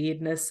my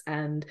weirdness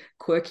and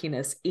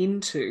quirkiness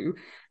into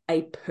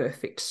a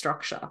perfect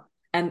structure.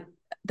 And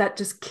that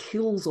just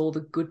kills all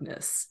the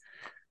goodness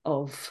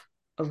of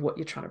what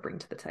you're trying to bring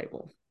to the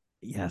table.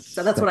 Yes.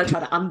 So that's what I try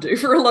to undo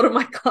for a lot of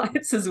my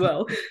clients as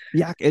well.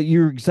 Yeah,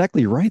 you're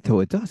exactly right, though.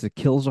 It does. It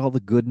kills all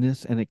the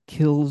goodness and it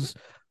kills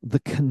the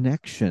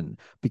connection,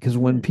 because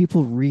when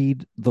people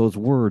read those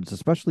words,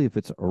 especially if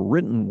it's a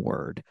written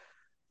word,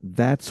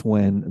 that's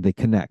when they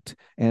connect.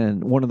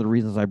 And one of the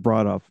reasons I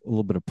brought up a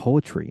little bit of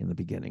poetry in the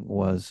beginning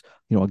was,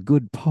 a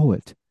good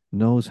poet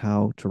knows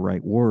how to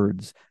write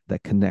words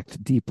that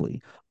connect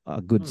deeply.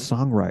 A good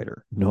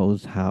songwriter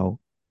knows how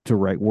to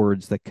write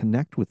words that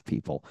connect with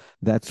people.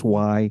 That's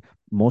why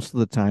most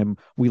of the time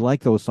we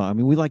like those songs. I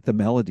mean, we like the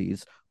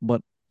melodies, but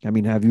I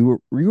mean,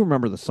 you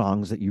remember the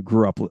songs that you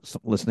grew up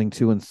listening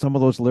to, and some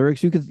of those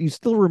lyrics, you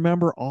still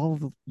remember all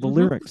of the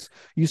lyrics.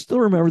 You still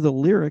remember the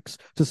lyrics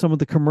to some of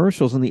the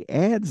commercials and the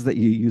ads that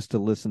you used to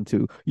listen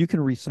to. You can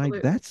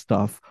recite that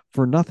stuff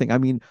for nothing. I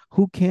mean,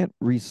 who can't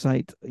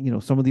recite,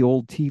 some of the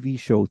old TV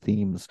show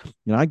themes?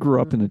 I grew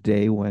up in a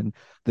day when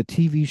the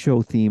TV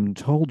show theme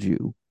told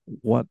you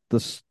what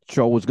the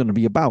show was going to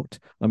be about.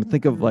 I mean,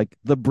 think of like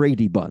the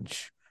Brady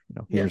Bunch.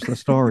 Here's the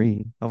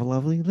story of a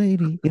lovely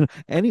lady.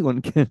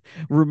 Anyone can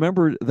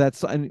remember that.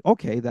 And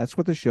okay, that's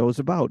what the show is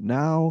about.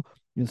 Now,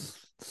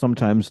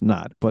 sometimes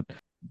not. But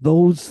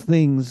those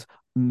things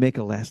make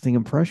a lasting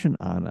impression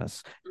on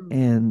us. Mm.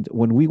 And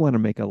when we want to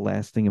make a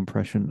lasting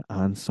impression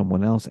on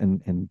someone else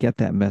and get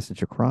that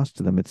message across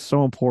to them, it's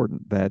so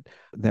important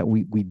that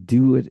we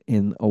do it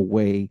in a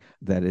way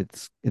that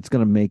it's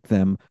going to make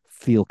them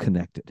feel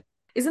connected.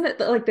 Isn't it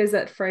like there's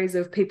that phrase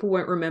of people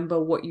won't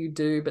remember what you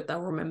do, but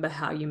they'll remember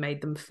how you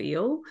made them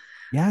feel?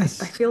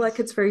 Yes. I feel like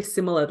it's very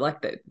similar.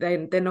 Like that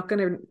they're not going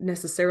to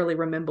necessarily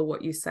remember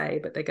what you say,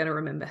 but they're going to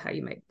remember how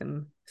you make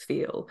them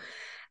feel.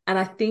 And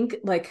I think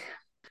like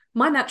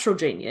my natural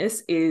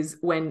genius is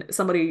when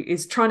somebody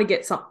is trying to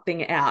get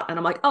something out and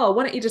I'm like, oh,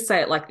 why don't you just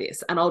say it like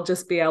this? And I'll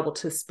just be able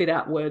to spit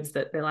out words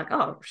that they're like,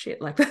 oh shit,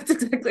 like that's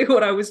exactly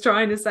what I was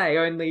trying to say,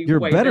 only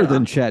you're way better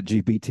than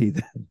ChatGPT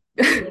then.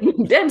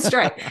 Damn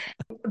straight.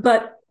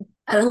 But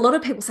a lot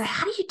of people say,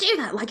 how do you do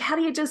that? Like, how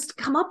do you just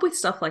come up with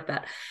stuff like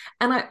that?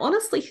 And I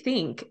honestly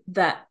think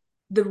that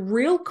the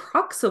real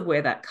crux of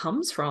where that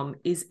comes from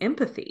is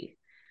empathy.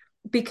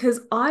 Because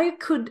I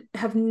could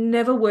have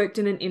never worked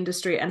in an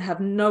industry and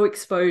have no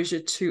exposure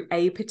to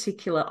a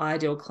particular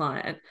ideal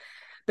client,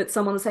 but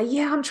someone will say,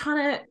 yeah, I'm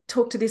trying to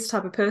talk to this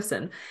type of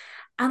person.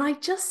 And I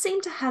just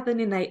seem to have an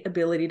innate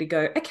ability to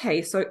go,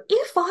 okay, so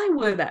if I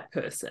were that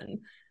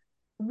person,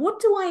 what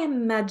do I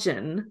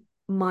imagine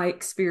my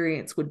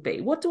experience would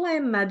be? What do I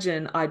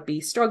imagine I'd be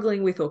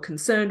struggling with or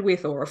concerned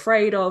with or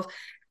afraid of?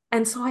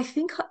 And so I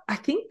think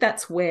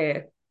that's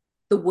where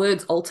the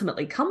words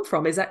ultimately come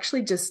from, is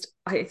actually just,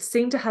 I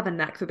seem to have a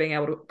knack for being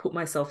able to put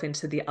myself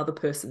into the other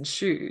person's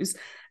shoes,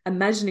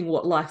 imagining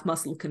what life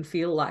must look and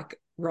feel like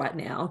right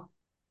now,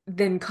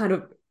 then kind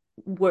of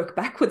work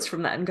backwards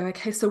from that and go,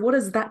 okay, so what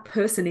does that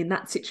person in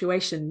that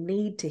situation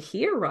need to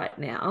hear right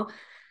now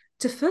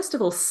to first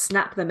of all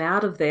snap them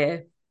out of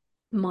their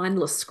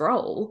mindless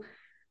scroll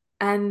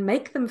and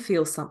make them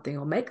feel something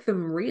or make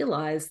them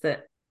realize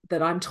that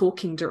I'm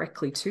talking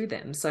directly to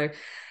them. So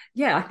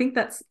yeah, I think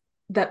that's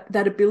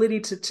that ability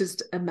to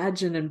just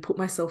imagine and put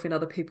myself in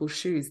other people's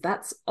shoes,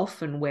 that's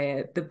often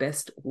where the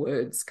best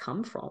words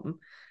come from,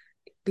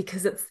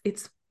 because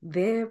it's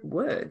their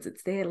words,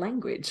 it's their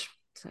language.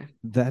 So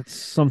that's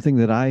something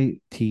that I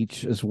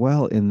teach as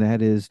well, and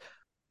that is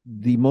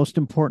the most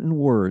important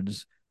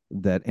words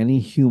that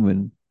any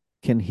human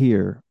can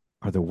hear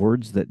are the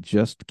words that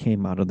just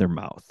came out of their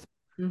mouth.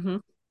 mm-hmm.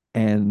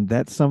 And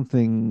that's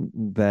something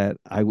that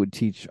I would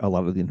teach a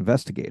lot of the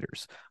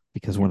investigators,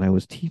 because when I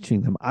was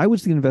teaching them, I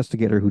was the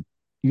investigator who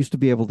used to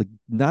be able to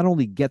not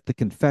only get the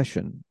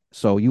confession.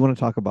 So you want to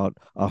talk about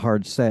a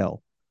hard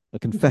sale, a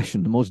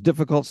confession, the most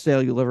difficult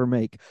sale you'll ever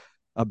make,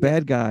 a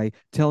bad guy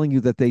telling you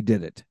that they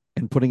did it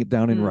and putting it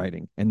down in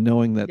writing and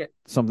knowing that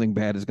something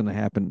bad is going to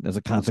happen as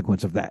a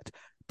consequence of that.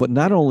 But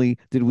not only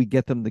did we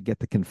get them to get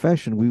the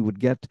confession, we would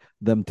get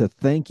them to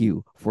thank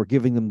you for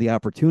giving them the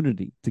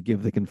opportunity to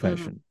give the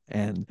confession.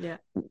 And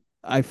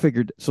I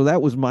figured, so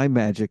that was my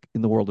magic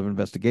in the world of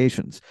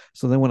investigations.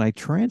 So then when I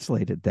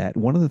translated that,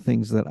 one of the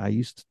things that I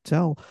used to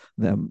tell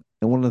them,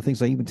 and one of the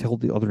things I even tell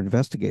the other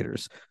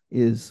investigators,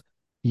 is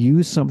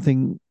use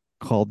something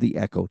called the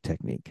echo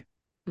technique.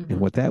 And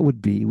what that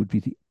would be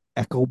to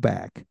echo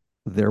back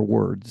their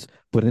words,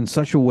 but in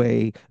such a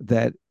way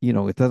that, you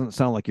know, it doesn't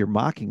sound like you're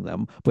mocking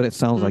them, but it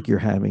sounds like you're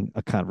having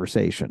a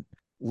conversation.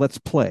 Let's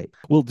play.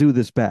 We'll do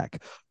this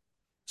back.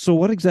 So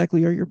what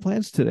exactly are your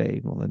plans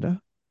today,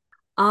 Melinda?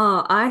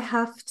 I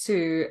have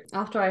to,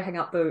 after I hang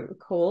up the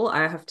call,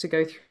 I have to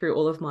go through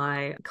all of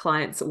my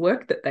clients'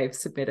 work that they've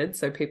submitted.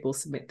 So people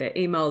submit their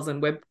emails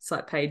and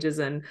website pages,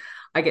 and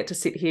I get to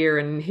sit here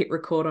and hit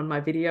record on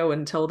my video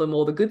and tell them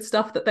all the good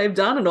stuff that they've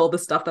done and all the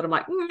stuff that I'm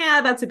like, nah,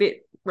 that's a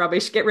bit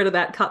rubbish. Get rid of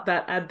that, cut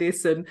that, add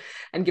this, and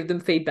give them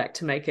feedback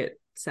to make it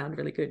sound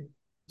really good.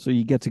 So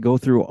you get to go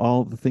through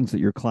all the things that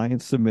your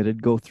clients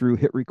submitted, go through,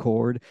 hit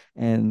record,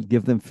 and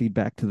give them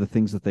feedback to the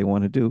things that they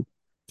want to do.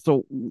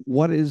 So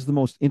what is the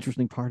most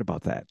interesting part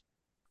about that?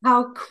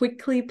 How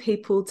quickly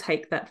people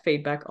take that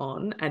feedback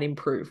on and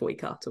improve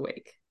week after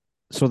week.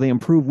 So they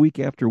improve week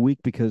after week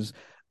because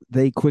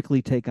they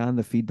quickly take on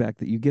the feedback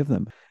that you give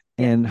them.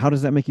 And how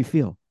does that make you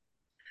feel?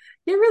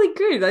 Yeah, really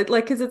good.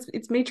 Like, because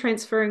it's me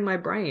transferring my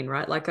brain,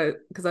 right? Like,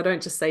 because I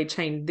don't just say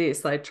change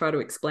this. I try to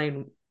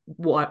explain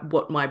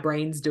what my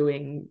brain's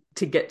doing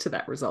to get to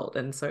that result.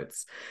 And so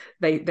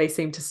they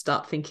seem to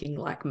start thinking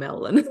like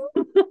Mel and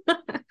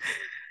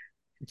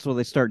so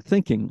they start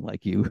thinking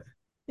like you.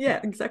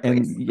 Yeah, exactly.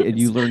 And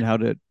you learn how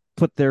to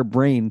put their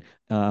brain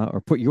or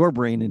put your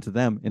brain into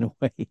them in a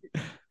way.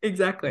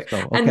 Exactly.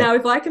 So, And now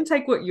if I can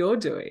take what you're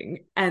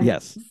doing and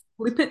yes,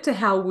 flip it to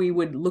how we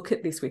would look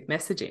at this with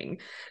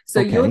messaging. So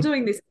you're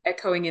doing this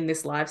echoing in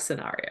this live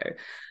scenario.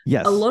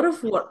 Yes. A lot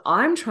of what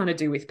I'm trying to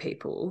do with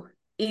people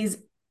is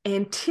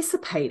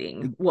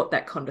anticipating what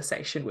that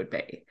conversation would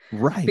be.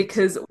 Right.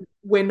 Because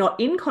we're not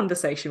in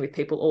conversation with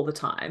people all the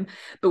time,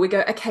 but we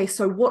go, okay,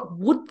 so what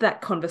would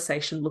that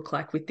conversation look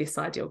like with this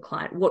ideal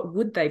client? What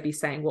would they be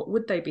saying? What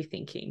would they be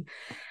thinking?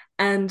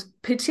 And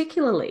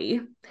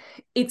particularly,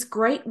 it's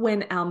great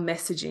when our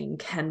messaging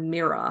can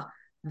mirror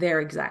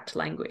their exact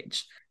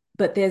language.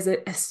 But there's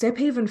a step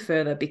even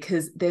further,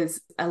 because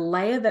there's a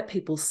layer that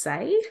people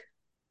say,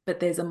 but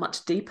there's a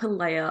much deeper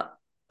layer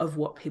of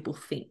what people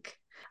think.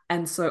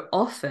 And so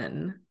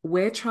often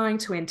we're trying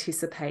to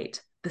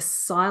anticipate the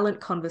silent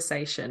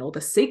conversation or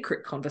the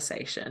secret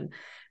conversation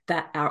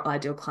that our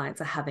ideal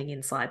clients are having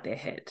inside their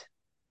head.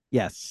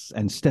 Yes.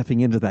 And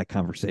stepping into that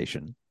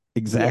conversation.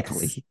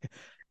 Exactly. Yes.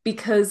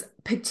 Because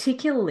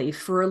particularly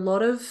for a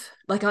lot of,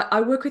 like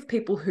I work with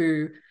people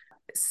who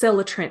sell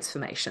a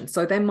transformation.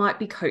 So they might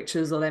be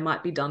coaches or they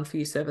might be done for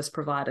you service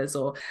providers,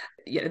 or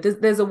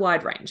there's a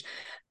wide range.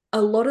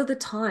 A lot of the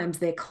times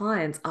their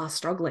clients are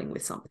struggling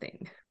with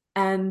something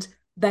and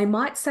they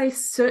might say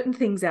certain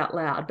things out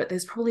loud, but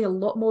there's probably a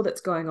lot more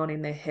that's going on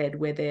in their head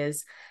where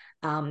there's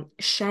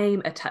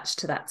shame attached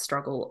to that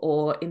struggle,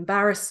 or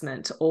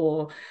embarrassment,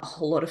 or a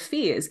whole lot of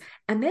fears.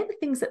 And they're the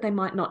things that they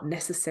might not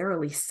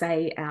necessarily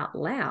say out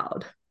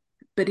loud.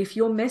 But if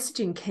your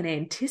messaging can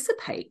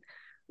anticipate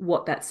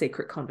what that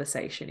secret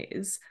conversation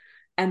is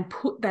and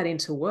put that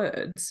into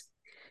words,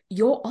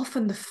 you're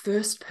often the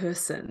first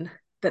person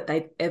that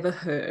they've ever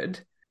heard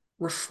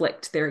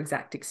reflect their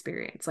exact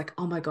experience. Like,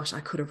 oh my gosh, I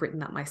could have written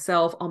that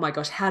myself. Oh my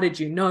gosh, how did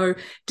you know?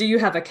 Do you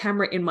have a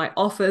camera in my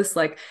office?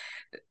 Like,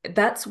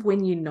 that's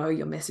when you know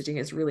your messaging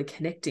is really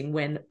connecting,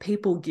 when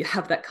people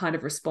have that kind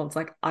of response,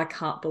 like, I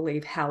can't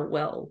believe how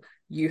well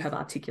you have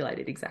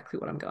articulated exactly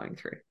what I'm going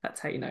through. That's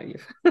how you know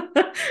you've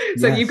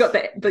so Yes. you've got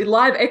the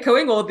live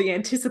echoing or the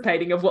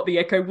anticipating of what the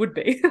echo would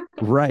be.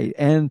 Right.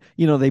 And,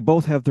 they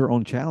both have their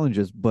own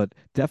challenges, but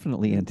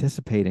definitely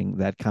anticipating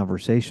that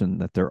conversation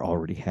that they're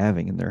already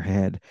having in their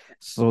head.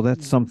 So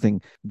that's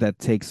something that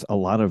takes a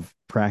lot of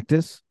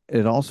practice.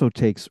 It also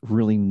takes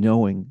really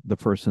knowing the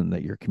person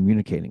that you're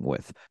communicating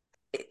with.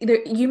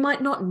 You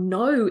might not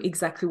know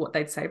exactly what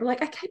they'd say, but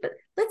like, okay, but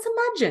let's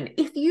imagine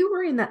if you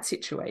were in that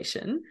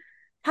situation,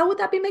 how would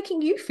that be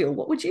making you feel?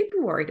 What would you be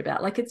worried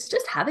about? Like, it's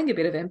just having a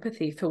bit of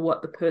empathy for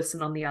what the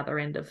person on the other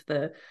end of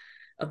the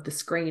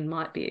screen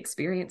might be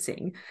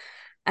experiencing,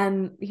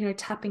 and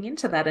tapping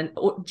into that and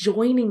or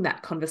joining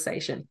that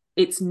conversation.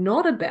 It's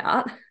not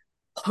about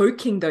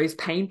poking those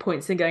pain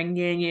points and going,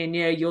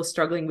 yeah, you're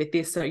struggling with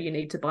this, so you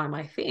need to buy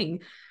my thing.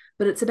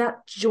 But it's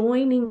about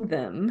joining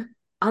them,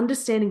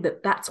 understanding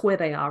that that's where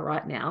they are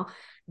right now,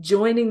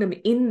 joining them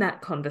in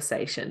that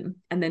conversation,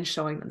 and then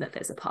showing them that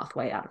there's a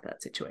pathway out of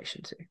that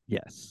situation too.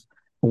 Yes.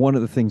 One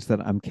of the things that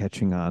I'm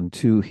catching on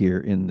too here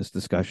in this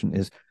discussion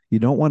is you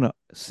don't want to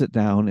sit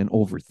down and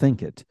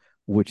overthink it,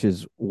 which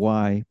is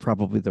why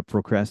probably the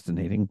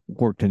procrastinating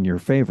worked in your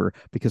favor,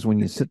 because when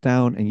you sit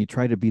down and you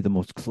try to be the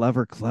most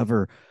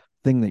clever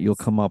thing that you'll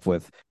come up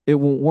with, it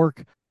won't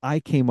work. I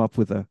came up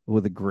with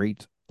a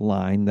great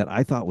line that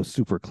I thought was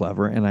super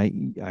clever, and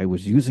I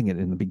was using it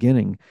in the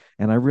beginning,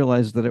 and I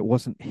realized that it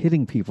wasn't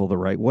hitting people the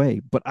right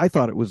way, but I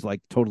thought it was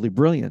like totally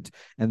brilliant.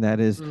 And that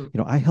is,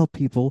 I help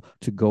people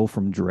to go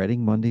from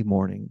dreading Monday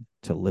morning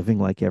to living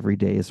like every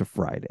day is a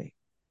Friday.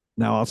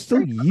 Now I'll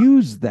still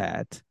use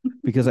that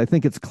because I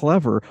think it's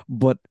clever,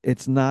 but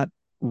it's not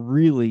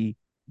really,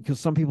 because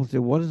some people say,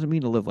 what does it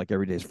mean to live like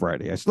every day is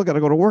Friday? I still got to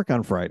go to work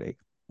on Friday.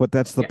 But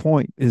that's the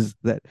point, is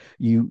that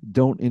you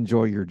don't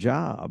enjoy your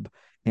job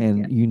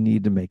and you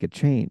need to make a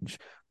change,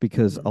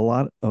 because a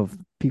lot of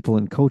people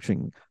in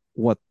coaching,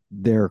 what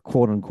their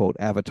quote unquote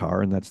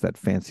avatar, and that's that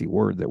fancy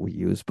word that we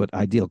use, but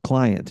ideal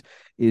client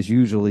is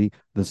usually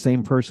the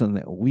same person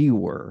that we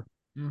were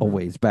a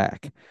ways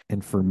back.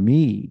 And for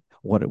me,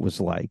 what it was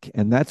like,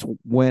 and that's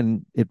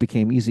when it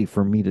became easy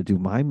for me to do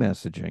my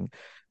messaging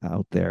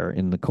out there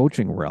in the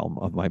coaching realm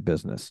of my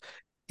business.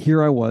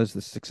 Here I was,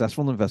 the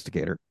successful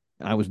investigator.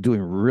 I was doing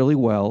really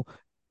well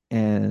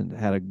and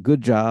had a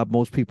good job.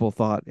 Most people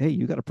thought, hey,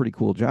 you got a pretty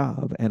cool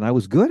job. And I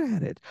was good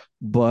at it,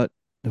 but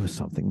there was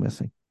something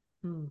missing.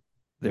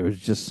 There was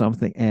just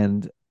something.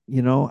 And,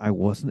 I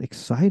wasn't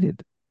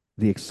excited.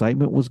 The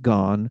excitement was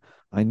gone.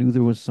 I knew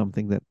there was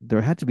something, that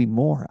there had to be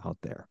more out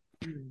there.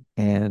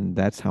 And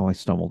that's how I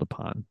stumbled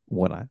upon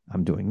what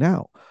I'm doing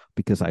now,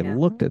 because I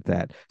looked at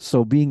that.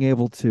 So being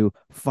able to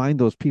find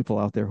those people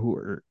out there who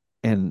are,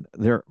 and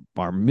there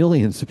are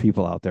millions of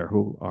people out there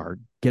who are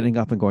getting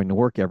up and going to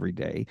work every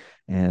day,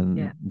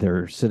 and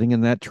they're sitting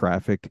in that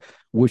traffic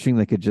wishing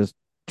they could just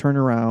turn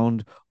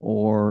around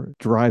or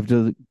drive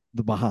to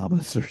the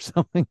Bahamas or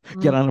something,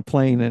 get on a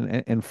plane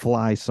and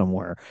fly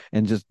somewhere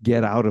and just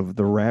get out of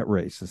the rat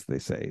race, as they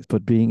say.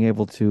 But being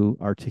able to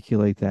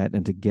articulate that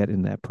and to get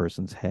in that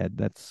person's head,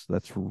 that's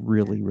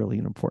really, really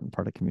an important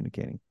part of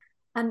communicating.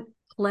 And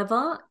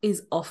clever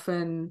is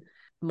often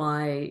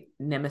my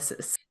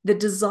nemesis. The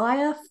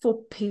desire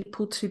for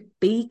people to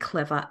be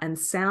clever and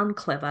sound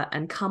clever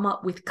and come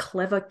up with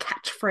clever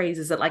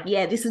catchphrases that, like,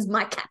 yeah, this is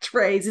my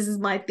catchphrase, this is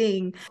my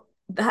thing,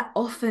 that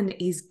often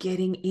is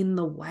getting in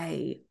the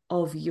way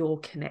of your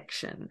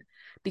connection,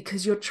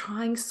 because you're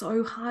trying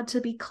so hard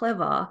to be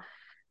clever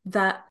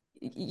that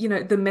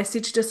the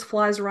message just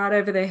flies right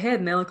over their head,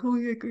 and they're like, oh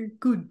yeah,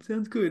 good,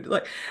 sounds good.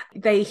 Like,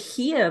 they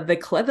hear the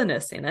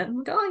cleverness in it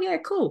and go, oh yeah,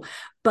 cool,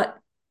 but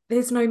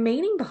there's no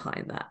meaning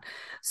behind that.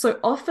 So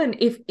often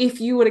if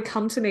you were to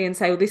come to me and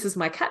say, well, this is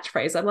my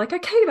catchphrase, I'm like,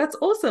 okay, that's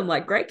awesome.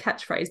 Like, great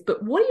catchphrase.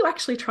 But what are you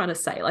actually trying to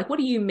say? Like, what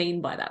do you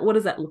mean by that? What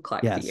does that look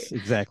like for you? Yes,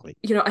 exactly.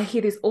 You know, I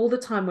hear this all the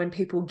time when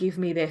people give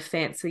me their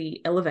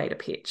fancy elevator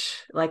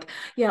pitch. Like,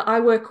 yeah, I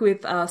work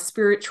with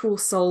spiritual,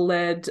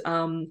 soul-led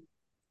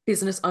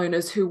business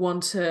owners who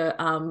want to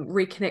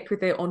reconnect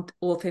with their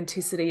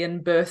authenticity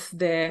and birth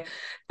their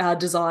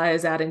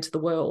desires out into the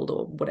world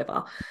or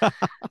whatever. I'm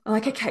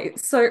like, okay,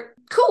 so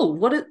cool.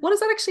 What does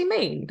that actually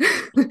mean?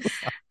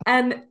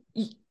 And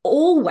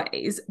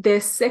always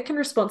their second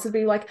response would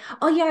be like,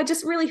 oh yeah, I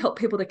just really help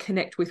people to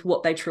connect with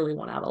what they truly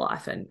want out of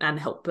life and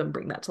help them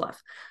bring that to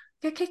life.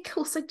 Okay,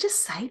 cool. So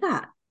just say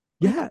that.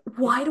 Yeah.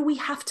 Why do we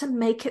have to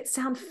make it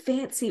sound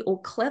fancy or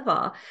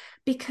clever?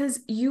 Because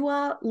you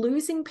are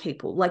losing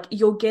people. Like,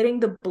 you're getting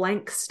the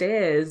blank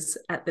stares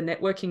at the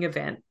networking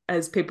event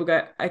as people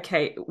go,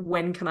 okay,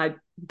 when can I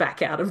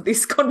back out of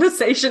this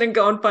conversation and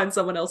go and find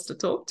someone else to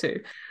talk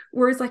to?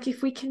 Whereas, like,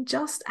 if we can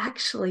just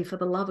actually, for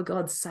the love of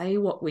God, say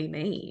what we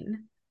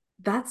mean,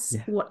 that's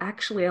what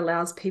actually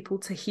allows people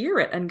to hear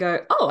it and go,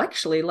 oh,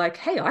 actually, like,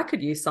 hey, I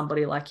could use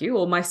somebody like you,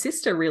 or my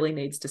sister really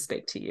needs to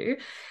speak to you.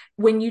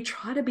 When you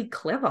try to be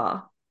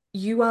clever,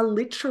 you are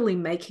literally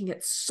making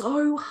it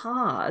so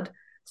hard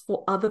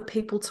for other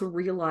people to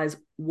realize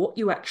what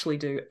you actually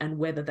do and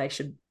whether they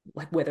should,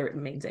 like, whether it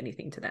means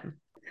anything to them.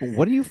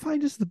 What do you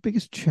find is the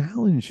biggest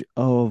challenge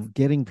of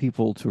getting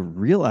people to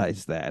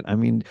realize that? I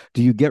mean,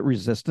 do you get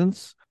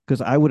resistance?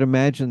 Because I would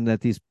imagine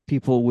that these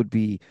people would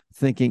be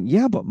thinking,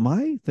 yeah, but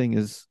my thing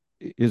is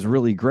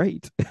really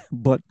great,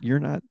 but you're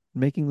not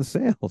making the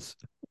sales.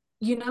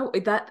 You know,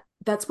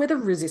 that's where the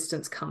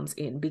resistance comes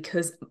in,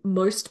 because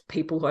most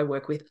people who I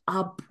work with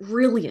are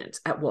brilliant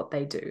at what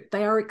they do.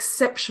 They are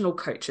exceptional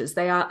coaches.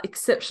 They are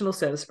exceptional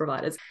service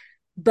providers,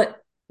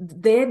 but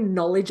their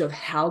knowledge of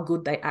how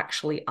good they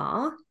actually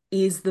are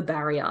is the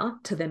barrier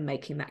to them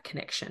making that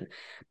connection,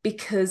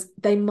 because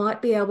they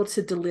might be able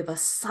to deliver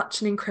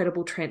such an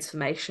incredible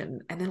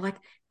transformation. And they're like,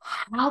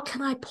 how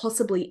can I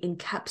possibly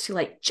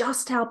encapsulate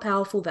just how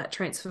powerful that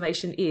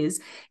transformation is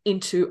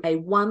into a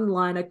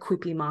one-liner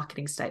quippy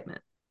marketing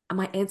statement? And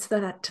my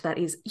answer to that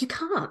is, you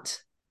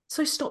can't.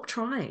 So stop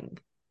trying.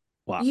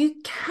 Wow. You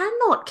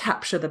cannot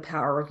capture the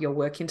power of your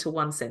work into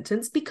one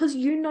sentence because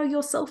you know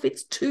yourself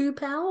it's too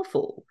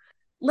powerful.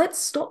 Let's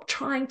stop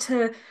trying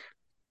to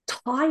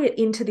tie it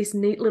into this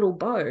neat little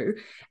bow,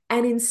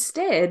 and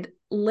instead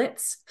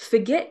let's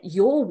forget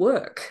your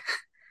work,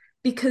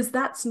 because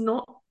that's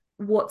not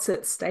what's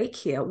at stake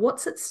here.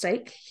 What's at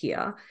stake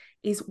here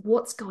is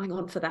what's going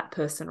on for that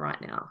person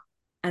right now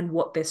and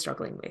what they're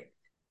struggling with.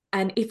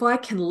 And if I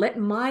can let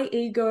my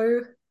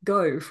ego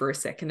go for a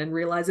second and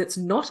realize it's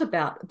not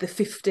about the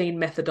 15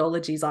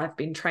 methodologies I've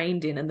been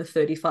trained in and the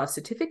 35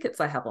 certificates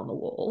I have on the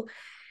wall,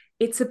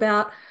 it's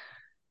about,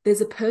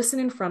 there's a person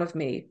in front of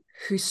me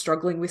who's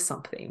struggling with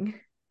something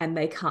and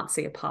they can't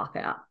see a path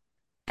out.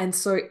 And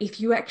so if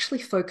you actually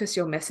focus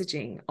your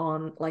messaging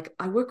on, like,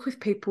 I work with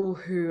people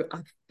who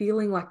are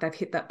feeling like they've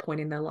hit that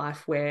point in their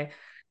life where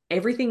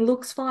everything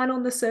looks fine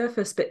on the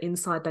surface, but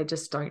inside they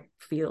just don't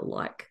feel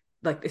like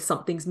there's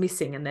something's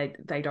missing and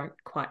they don't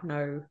quite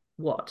know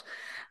what.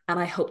 And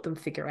I help them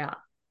figure out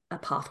a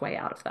pathway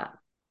out of that.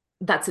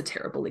 That's a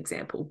terrible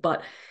example,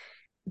 but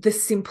the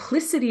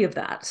simplicity of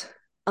that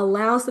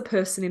allows the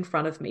person in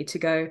front of me to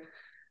go,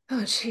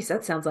 oh, geez,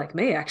 that sounds like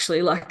me,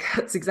 actually. Like,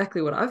 that's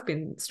exactly what I've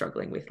been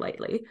struggling with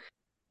lately.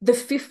 The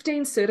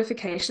 15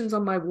 certifications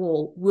on my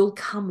wall will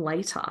come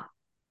later.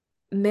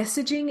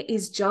 Messaging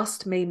is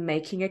just me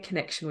making a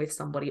connection with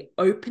somebody,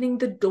 opening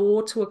the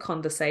door to a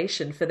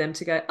conversation for them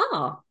to go,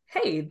 oh,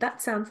 hey,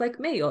 that sounds like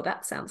me, or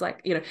that sounds like,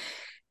 you know,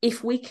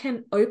 if we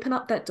can open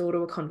up that door to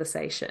a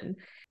conversation,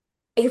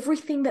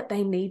 everything that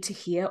they need to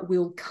hear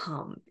will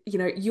come. You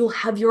know, you'll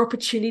have your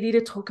opportunity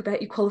to talk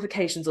about your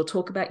qualifications or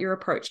talk about your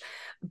approach.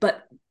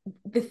 But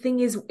the thing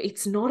is,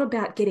 it's not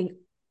about getting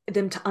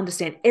them to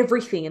understand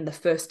everything in the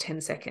first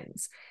 10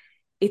 seconds.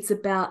 It's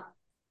about,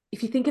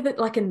 if you think of it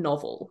like a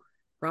novel,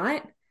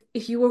 right?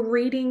 If you were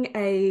reading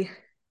a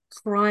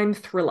crime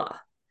thriller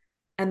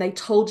and they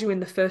told you in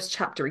the first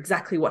chapter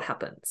exactly what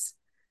happens,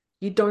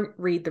 you don't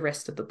read the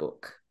rest of the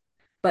book.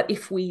 But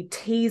if we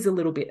tease a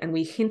little bit and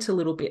we hint a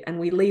little bit and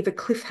we leave a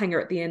cliffhanger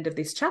at the end of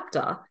this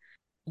chapter,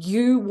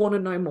 you want to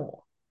know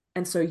more.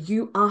 And so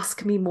you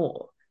ask me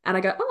more. And I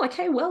go, oh,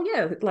 okay, well,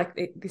 yeah, like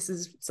this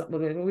is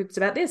something, it's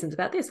about this and it's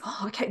about this.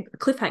 Oh, okay,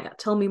 cliffhanger,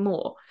 tell me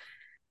more.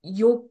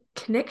 Your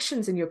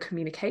connections and your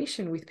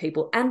communication with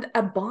people and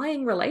a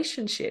buying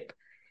relationship,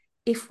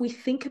 if we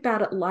think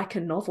about it like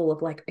a novel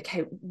of like,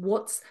 okay,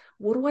 what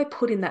do I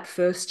put in that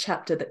first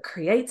chapter that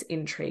creates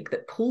intrigue,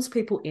 that pulls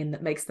people in,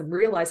 that makes them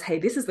realize, hey,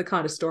 this is the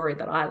kind of story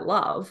that I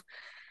love.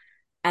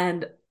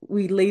 And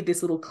we leave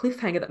this little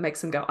cliffhanger that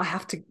makes them go,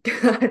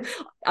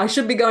 I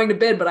should be going to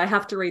bed, but I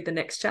have to read the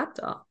next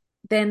chapter.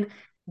 Then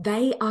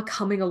they are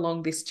coming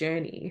along this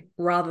journey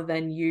rather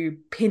than you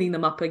pinning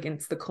them up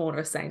against the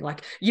corner saying,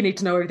 like, you need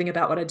to know everything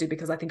about what I do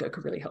because I think it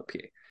could really help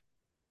you.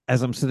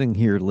 As I'm sitting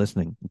here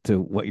listening to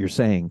what you're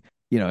saying,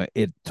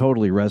 it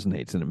totally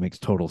resonates and it makes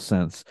total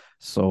sense.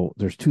 So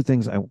there's two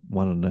things I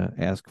wanted to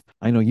ask.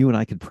 I know you and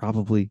I could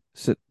probably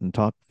sit and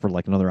talk for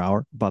like another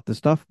hour about this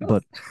stuff,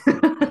 but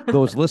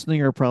those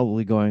listening are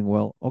probably going,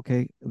 well,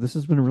 okay, this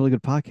has been a really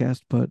good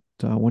podcast, but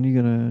when are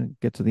you going to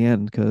get to the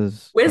end?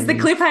 Because where's the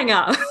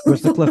cliffhanger?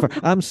 Where's the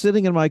cliffhanger? I'm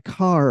sitting in my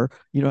car.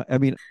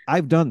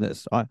 I've done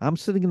this. I'm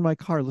sitting in my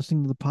car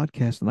listening to the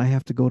podcast and I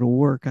have to go to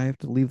work. I have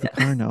to leave the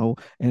car now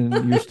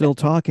and you're still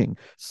talking.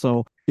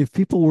 So if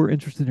people were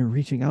interested in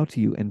reaching out to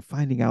you and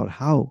finding out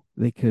how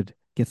they could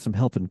get some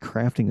help in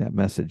crafting that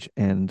message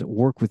and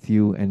work with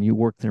you and you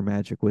work their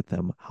magic with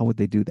them, how would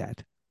they do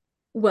that?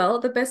 Well,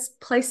 the best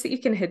place that you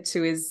can head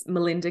to is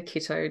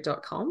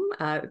melindakitto.com.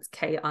 It's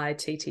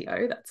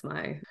Kitto. That's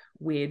my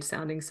weird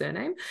sounding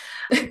surname.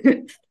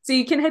 So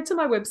you can head to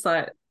my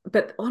website.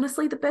 But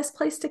honestly, the best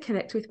place to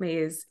connect with me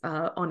is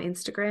on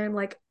Instagram.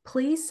 Like,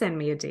 please send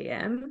me a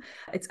DM.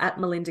 It's at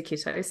Melinda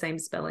Kitto, same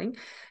spelling.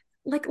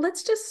 Like,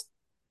 let's just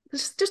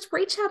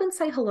reach out and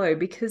say hello,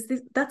 because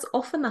that's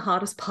often the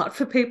hardest part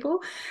for people.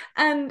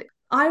 And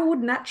I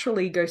would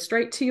naturally go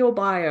straight to your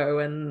bio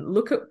and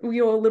look at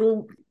your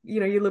little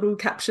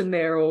caption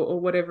there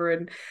or whatever.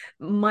 And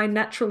my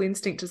natural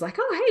instinct is like,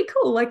 oh, hey,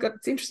 cool. Like,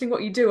 it's interesting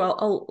what you do.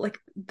 I'll like,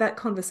 that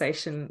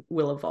conversation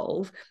will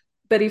evolve.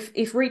 But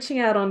if reaching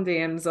out on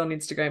DMs on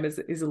Instagram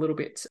is a little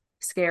bit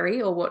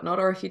scary or whatnot,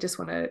 or if you just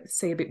want to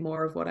see a bit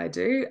more of what I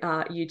do,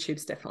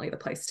 YouTube's definitely the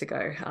place to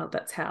go.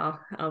 That's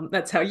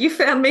how you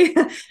found me.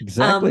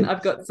 Exactly.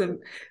 I've got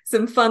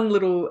some fun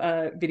little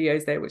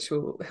videos there which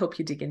will help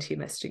you dig into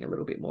your messaging a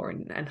little bit more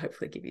and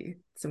hopefully give you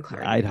some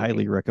clarity. I'd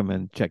highly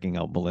recommend checking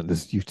out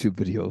Melinda's YouTube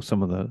video,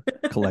 some of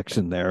the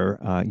collection there.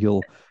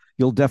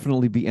 You'll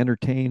definitely be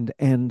entertained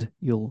and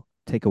you'll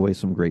take away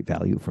some great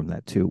value from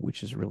that too,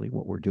 which is really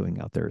what we're doing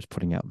out there, is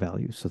putting out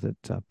value so that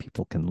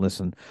people can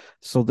listen.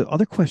 So the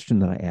other question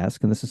that I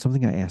ask, and this is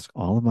something I ask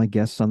all of my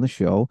guests on the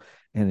show,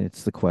 and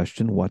it's the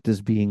question, what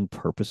does being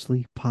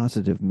purposely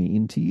positive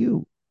mean to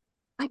you?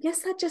 I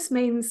guess that just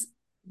means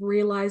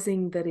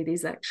realizing that it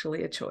is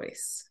actually a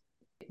choice.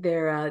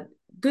 There are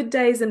good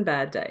days and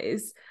bad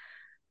days,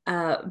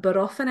 but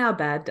often our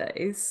bad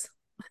days,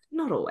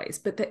 not always,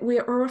 but that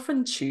we're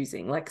often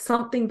choosing. Like,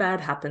 something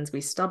bad happens,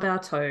 we stub our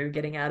toe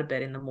getting out of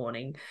bed in the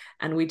morning,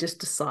 and we just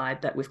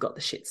decide that we've got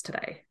the shits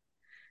today.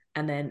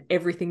 And then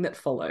everything that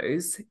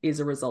follows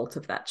is a result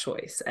of that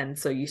choice. And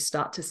so you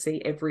start to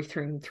see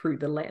everything through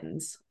the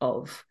lens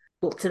of,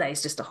 well,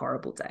 today's just a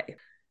horrible day.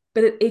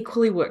 But it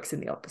equally works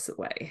in the opposite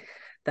way,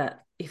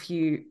 that if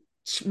you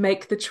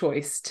make the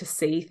choice to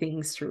see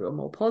things through a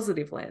more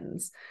positive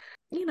lens,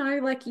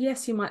 like,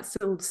 yes, you might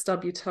still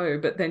stub your toe,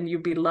 but then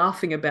you'll be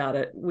laughing about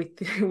it with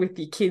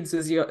your kids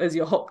as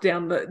you hop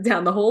down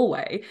the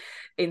hallway,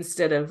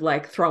 instead of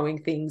like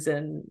throwing things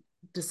and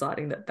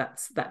deciding that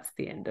that's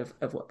the end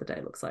of what the day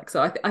looks like.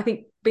 So I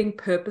think being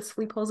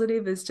purposefully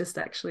positive is just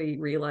actually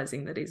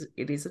realizing that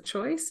it is a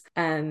choice,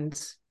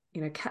 and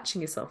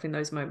catching yourself in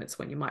those moments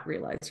when you might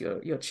realize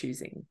you're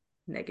choosing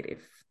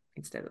negative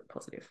instead of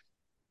positive.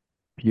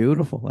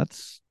 Beautiful.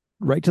 That's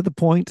right to the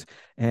point,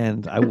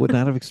 and I would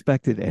not have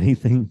expected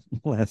anything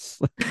less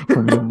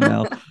from you,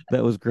 Mel.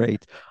 That was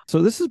great.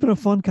 So this has been a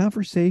fun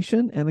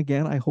conversation, and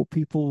again, I hope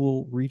people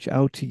will reach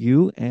out to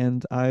you,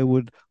 and I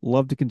would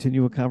love to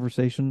continue a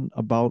conversation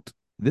about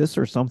this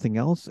or something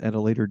else at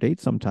a later date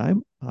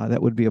sometime.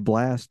 That would be a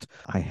blast.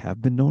 I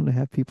have been known to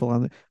have people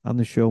on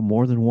the show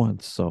more than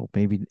once, so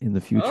maybe in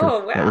the future.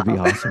 Oh, wow. That would be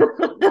awesome.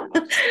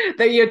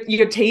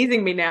 You're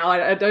teasing me now.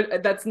 I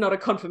don't. That's not a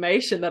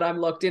confirmation that I'm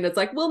locked in. It's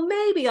like, well,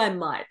 maybe I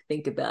might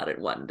think about it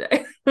one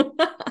day.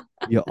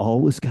 You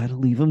always got to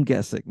leave them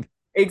guessing.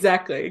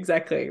 Exactly.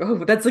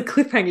 Oh, that's a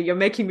cliffhanger. You're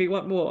making me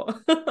want more.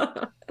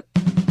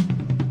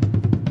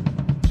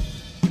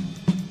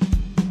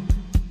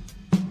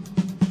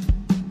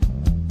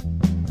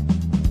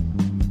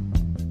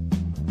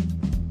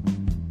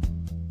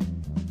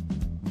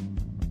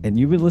 And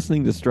you've been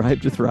listening to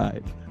Strive to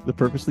Thrive, the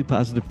Purposely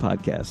Positive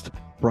Podcast,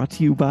 brought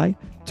to you by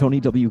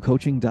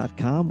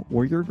TonyWCoaching.com,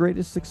 where your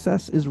greatest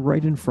success is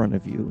right in front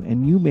of you.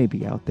 And you may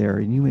be out there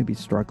and you may be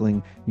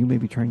struggling. You may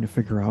be trying to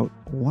figure out,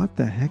 what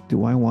the heck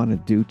do I want to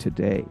do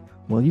today?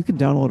 Well, you can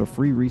download a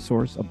free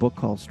resource, a book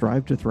called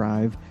Strive to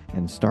Thrive,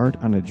 and start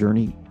on a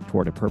journey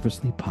toward a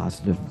purposely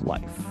positive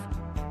life.